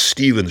Wallace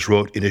Stevens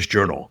wrote in his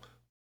journal.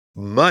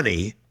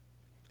 Money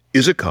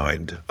is a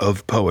kind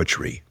of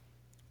poetry.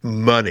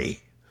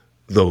 Money,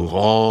 the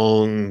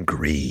long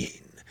green.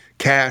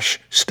 Cash,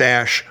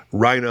 stash,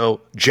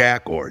 rhino,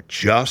 jack, or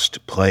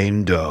just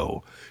plain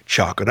dough.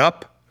 Chalk it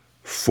up,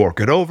 fork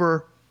it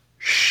over,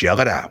 shell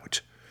it out.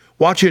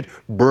 Watch it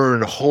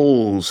burn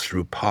holes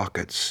through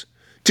pockets.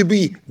 To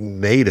be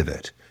made of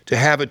it, to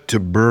have it to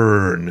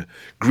burn.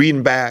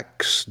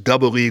 Greenbacks,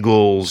 double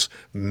eagles,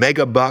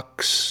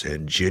 megabucks,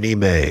 and Ginnie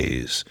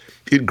Mays.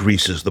 It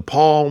greases the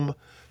palm,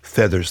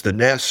 feathers the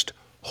nest,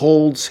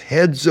 holds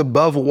heads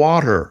above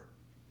water,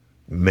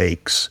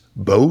 makes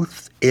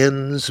both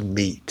ends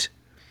meet.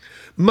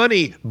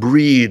 Money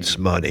breeds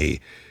money,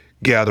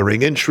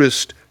 gathering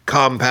interest,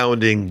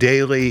 compounding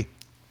daily,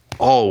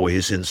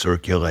 always in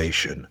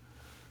circulation.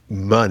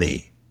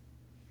 Money.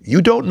 You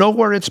don't know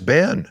where it's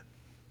been,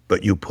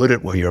 but you put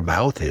it where your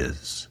mouth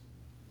is,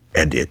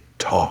 and it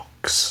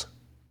talks.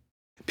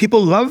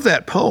 People love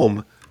that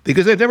poem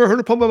because they've never heard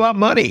a poem about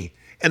money.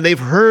 And they've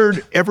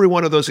heard every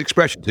one of those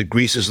expressions. It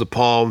greases the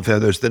palm,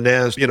 feathers the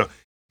nest,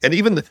 And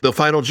even the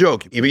final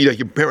joke,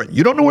 your parent,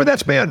 you don't know where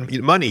that's been.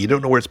 Money, you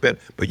don't know where it's been,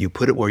 but you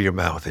put it where your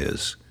mouth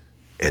is,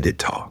 and it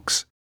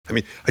talks. I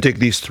mean, I take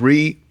these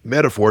 3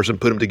 metaphors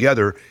and put them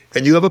together,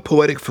 and you have a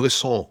poetic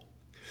frisson.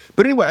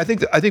 But anyway, I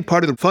think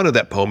part of the fun of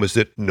that poem is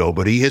that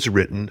nobody has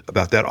written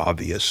about that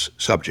obvious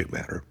subject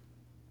matter.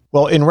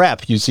 Well, in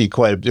rap, you see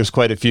there's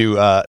quite a few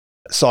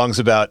songs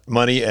about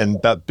money and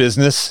about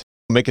business.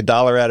 Make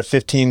 $1 out of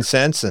 15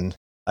 cents, and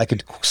I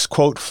could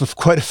quote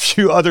quite a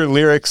few other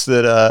lyrics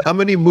that. How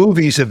many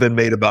movies have been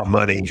made about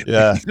money?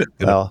 Yeah.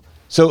 Well,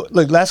 so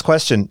last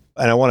question,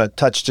 and I want to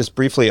touch just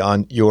briefly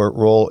on your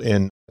role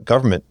in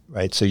government,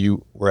 right? So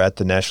you were at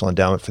the National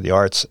Endowment for the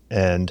Arts,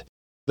 and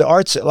The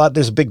arts,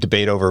 there's a big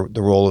debate over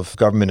the role of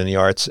government in the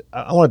arts.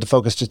 I wanted to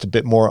focus just a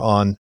bit more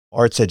on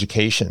arts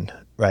education,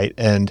 right?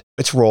 And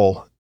its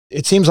role.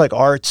 It seems like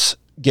arts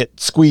get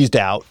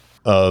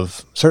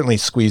certainly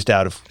squeezed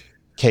out of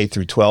K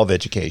through 12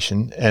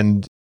 education.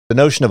 And the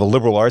notion of a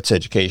liberal arts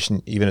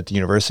education, even at the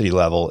university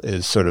level,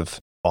 is sort of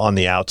on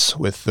the outs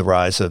with the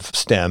rise of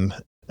STEM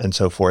and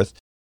so forth.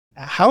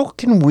 How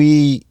can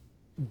we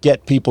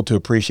get people to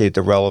appreciate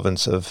the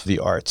relevance of the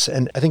arts?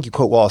 And I think you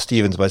quote Wallace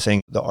Stevens by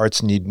saying the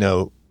arts need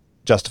no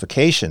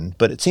justification,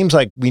 but it seems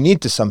like we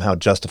need to somehow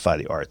justify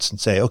the arts and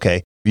say,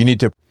 okay, you need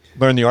to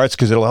learn the arts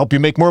because it'll help you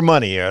make more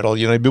money, or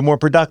it'll be more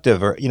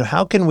productive, or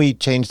how can we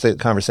change the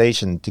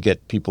conversation to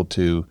get people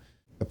to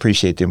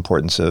appreciate the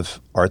importance of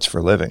arts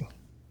for living?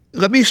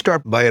 Let me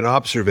start by an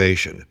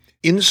observation.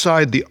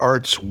 Inside the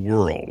arts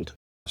world,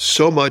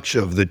 so much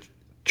of the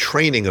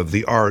training of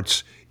the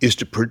arts is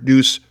to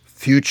produce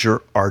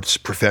future arts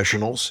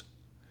professionals.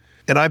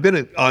 And I've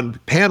been on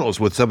panels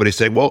with somebody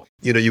saying, well,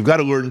 you've got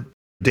to learn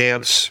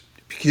dance.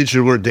 Kids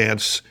should learn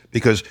dance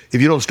because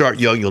if you don't start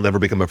young, you'll never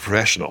become a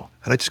professional.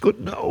 And I just go,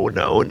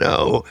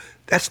 no.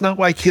 That's not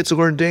why kids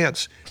learn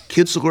dance.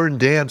 Kids learn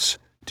dance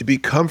to be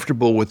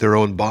comfortable with their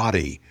own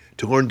body,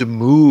 to learn to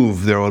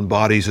move their own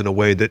bodies in a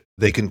way that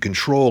they can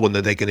control and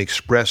that they can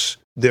express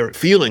their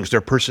feelings,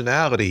 their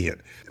personality in.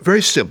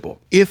 Very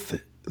simple.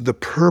 If the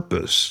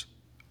purpose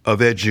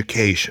of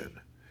education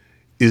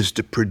is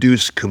to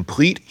produce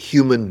complete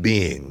human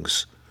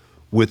beings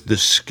with the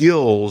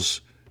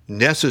skills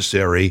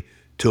necessary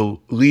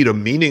to lead a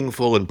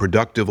meaningful and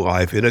productive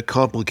life in a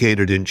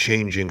complicated and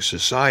changing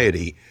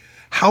society,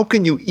 how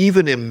can you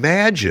even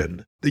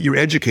imagine that you're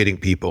educating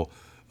people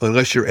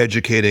unless you're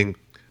educating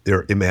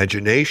their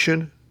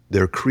imagination,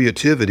 their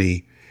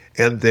creativity,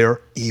 and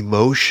their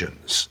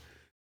emotions?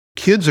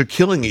 Kids are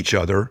killing each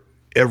other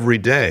every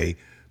day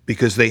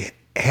because they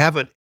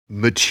haven't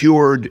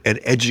matured and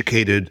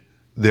educated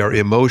their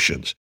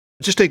emotions.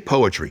 Just take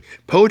poetry.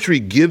 Poetry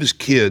gives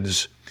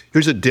kids,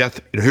 here's you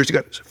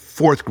got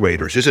fourth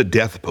graders, here's a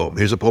death poem,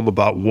 here's a poem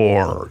about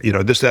war,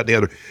 this, that, and the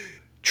other.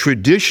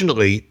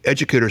 Traditionally,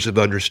 educators have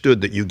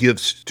understood that you give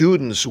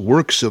students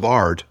works of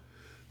art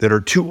that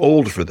are too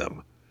old for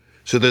them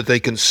so that they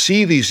can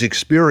see these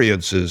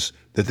experiences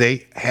that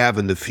they have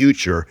in the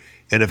future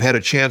and have had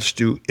a chance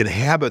to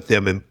inhabit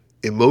them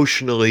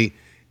emotionally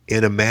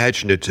and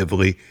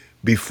imaginatively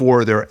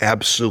before they're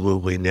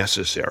absolutely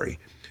necessary.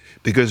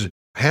 Because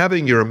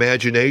having your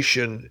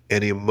imagination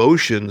and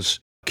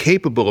emotions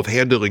capable of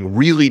handling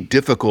really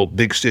difficult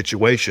big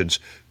situations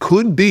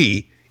could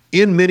be,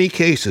 in many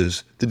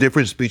cases, the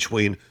difference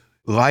between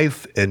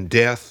life and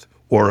death,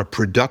 or a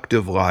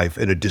productive life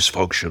and a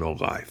dysfunctional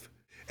life.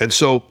 And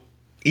so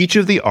each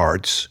of the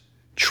arts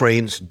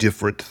trains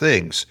different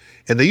things,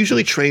 and they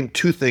usually train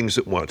two things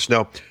at once.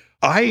 Now,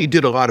 I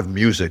did a lot of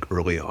music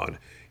early on,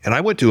 and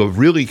I went to a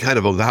really kind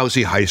of a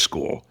lousy high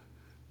school.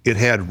 It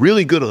had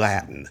really good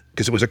Latin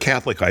because it was a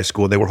Catholic high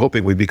school and they were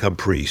hoping we'd become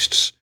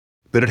priests.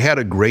 But it had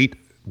a great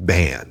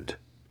band.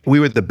 We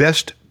were the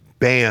best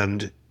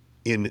band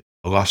in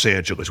Los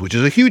Angeles, which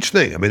is a huge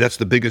thing. I mean, that's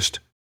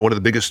one of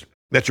the biggest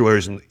metro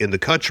areas in the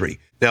country.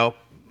 Now,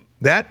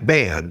 that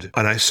band,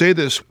 and I say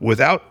this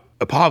without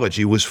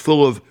apology, was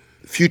full of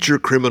future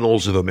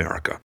criminals of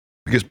America.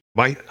 Because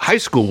my high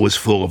school was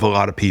full of a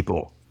lot of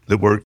people that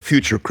were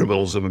future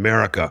criminals of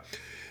America.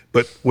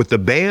 But what the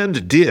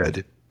band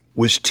did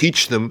was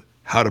teach them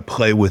how to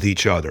play with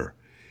each other.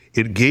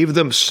 It gave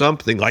them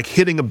something like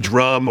hitting a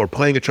drum or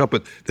playing a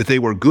trumpet that they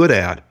were good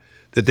at,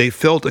 that they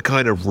felt a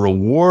kind of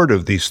reward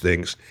of these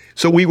things.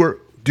 So we were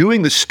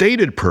doing the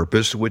stated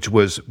purpose, which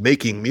was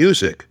making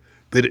music,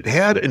 but it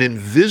had an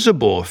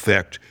invisible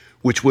effect,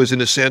 which was,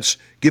 in a sense,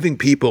 giving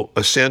people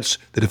a sense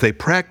that if they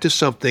practiced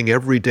something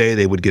every day,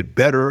 they would get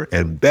better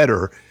and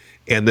better,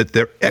 and that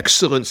their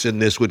excellence in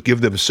this would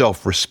give them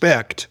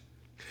self-respect.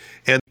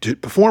 And to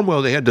perform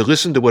well, they had to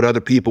listen to what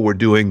other people were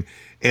doing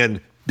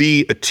and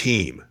be a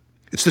team.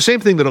 It's the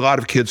same thing that a lot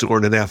of kids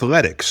learn in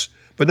athletics,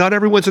 but not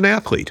everyone's an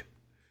athlete.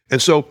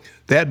 And so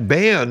that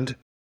band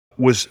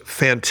was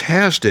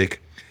fantastic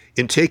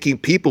in taking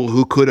people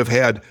who could have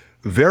had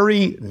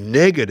very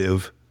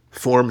negative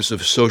forms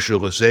of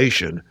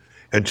socialization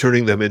and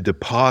turning them into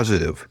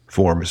positive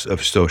forms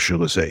of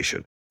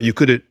socialization. You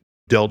could have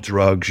dealt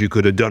drugs, you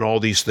could have done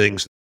all these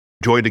things,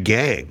 joined a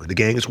gang. The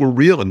gangs were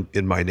real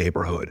in my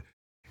neighborhood.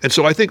 And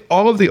so I think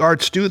all of the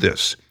arts do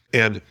this.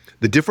 And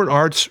the different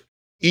arts,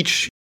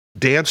 each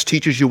dance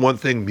teaches you one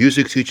thing,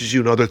 music teaches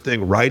you another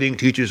thing, writing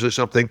teaches you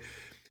something.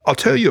 I'll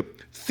tell you,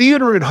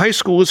 theater in high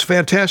school is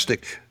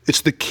fantastic.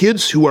 It's the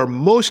kids who are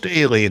most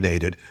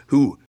alienated,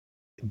 who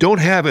don't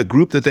have a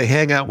group that they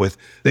hang out with.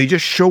 They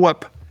just show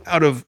up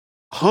out of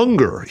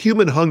hunger,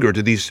 human hunger,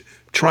 to these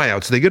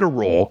tryouts. They get a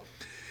role.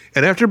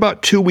 And after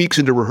about 2 weeks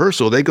into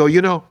rehearsal, they go,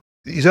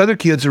 these other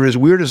kids are as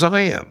weird as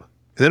I am.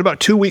 And then about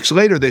 2 weeks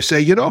later, they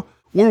say,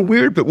 we're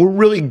weird, but we're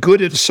really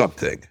good at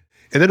something.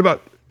 And then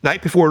about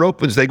night before it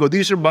opens, they go,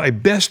 these are my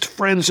best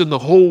friends in the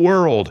whole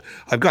world.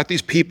 I've got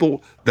these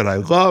people that I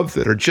love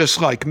that are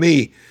just like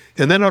me.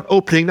 And then on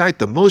opening night,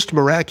 the most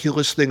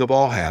miraculous thing of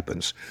all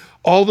happens.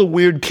 All the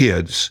weird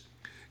kids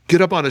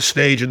get up on a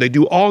stage and they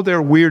do all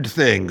their weird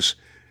things,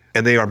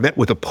 and they are met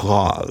with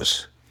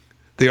applause.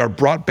 They are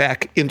brought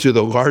back into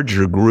the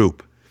larger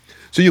group.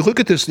 So you look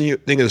at this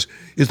thing as,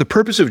 is the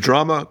purpose of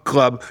drama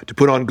club to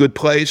put on good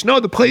plays? No,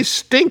 the plays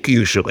stink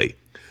usually.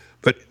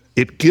 But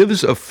it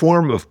gives a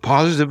form of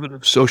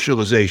positive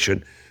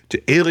socialization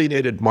to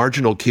alienated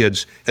marginal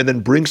kids and then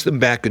brings them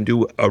back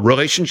into a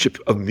relationship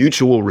of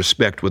mutual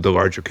respect with the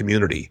larger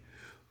community.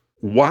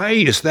 Why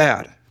is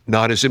that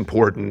not as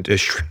important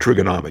as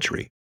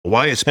trigonometry?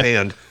 Why is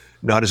band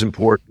not as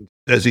important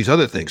as these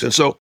other things? And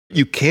so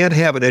you can't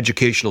have an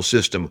educational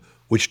system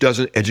which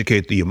doesn't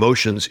educate the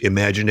emotions,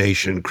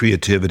 imagination,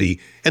 creativity,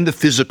 and the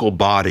physical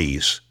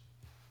bodies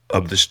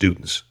of the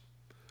students.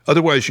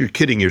 Otherwise, you're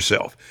kidding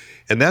yourself.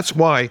 And that's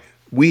why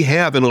we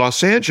have in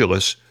Los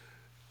Angeles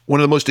one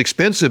of the most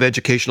expensive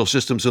educational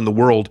systems in the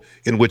world,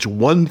 in which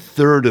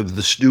 1/3 of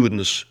the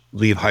students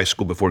leave high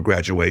school before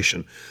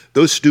graduation.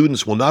 Those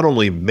students will not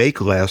only make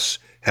less,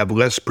 have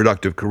less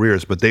productive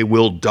careers, but they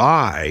will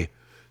die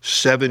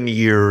 7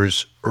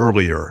 years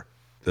earlier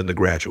than the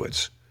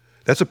graduates.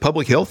 That's a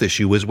public health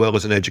issue as well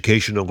as an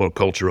educational or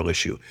cultural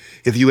issue.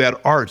 If you had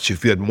arts,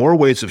 if you had more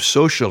ways of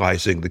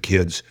socializing the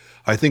kids,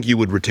 I think you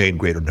would retain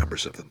greater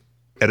numbers of them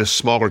at a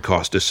smaller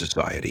cost to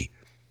society.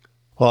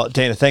 Well,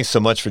 Dana, thanks so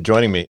much for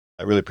joining me.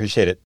 I really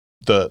appreciate it.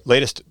 The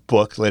latest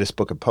book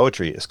of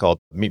poetry is called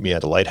Meet Me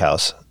at the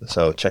Lighthouse.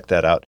 So check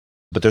that out.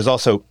 But there's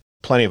also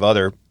plenty of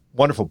other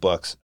wonderful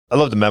books. I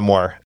love the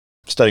memoir,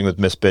 Studying with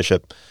Miss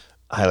Bishop.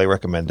 I highly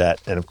recommend that.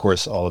 And of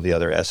course, all of the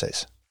other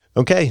essays.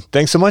 Okay.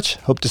 Thanks so much.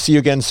 Hope to see you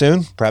again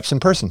soon, perhaps in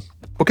person.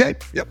 Okay.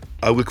 Yep.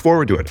 I look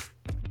forward to it.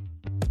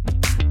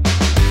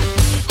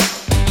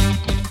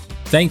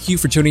 Thank you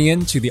for tuning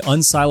in to the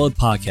Unsiloed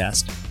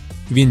podcast.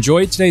 If you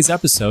enjoyed today's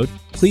episode,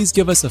 please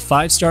give us a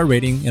 5-star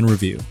rating and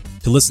review.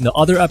 To listen to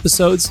other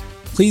episodes,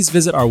 please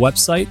visit our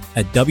website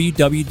at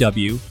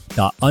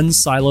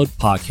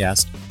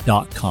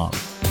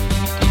www.unsiloedpodcast.com.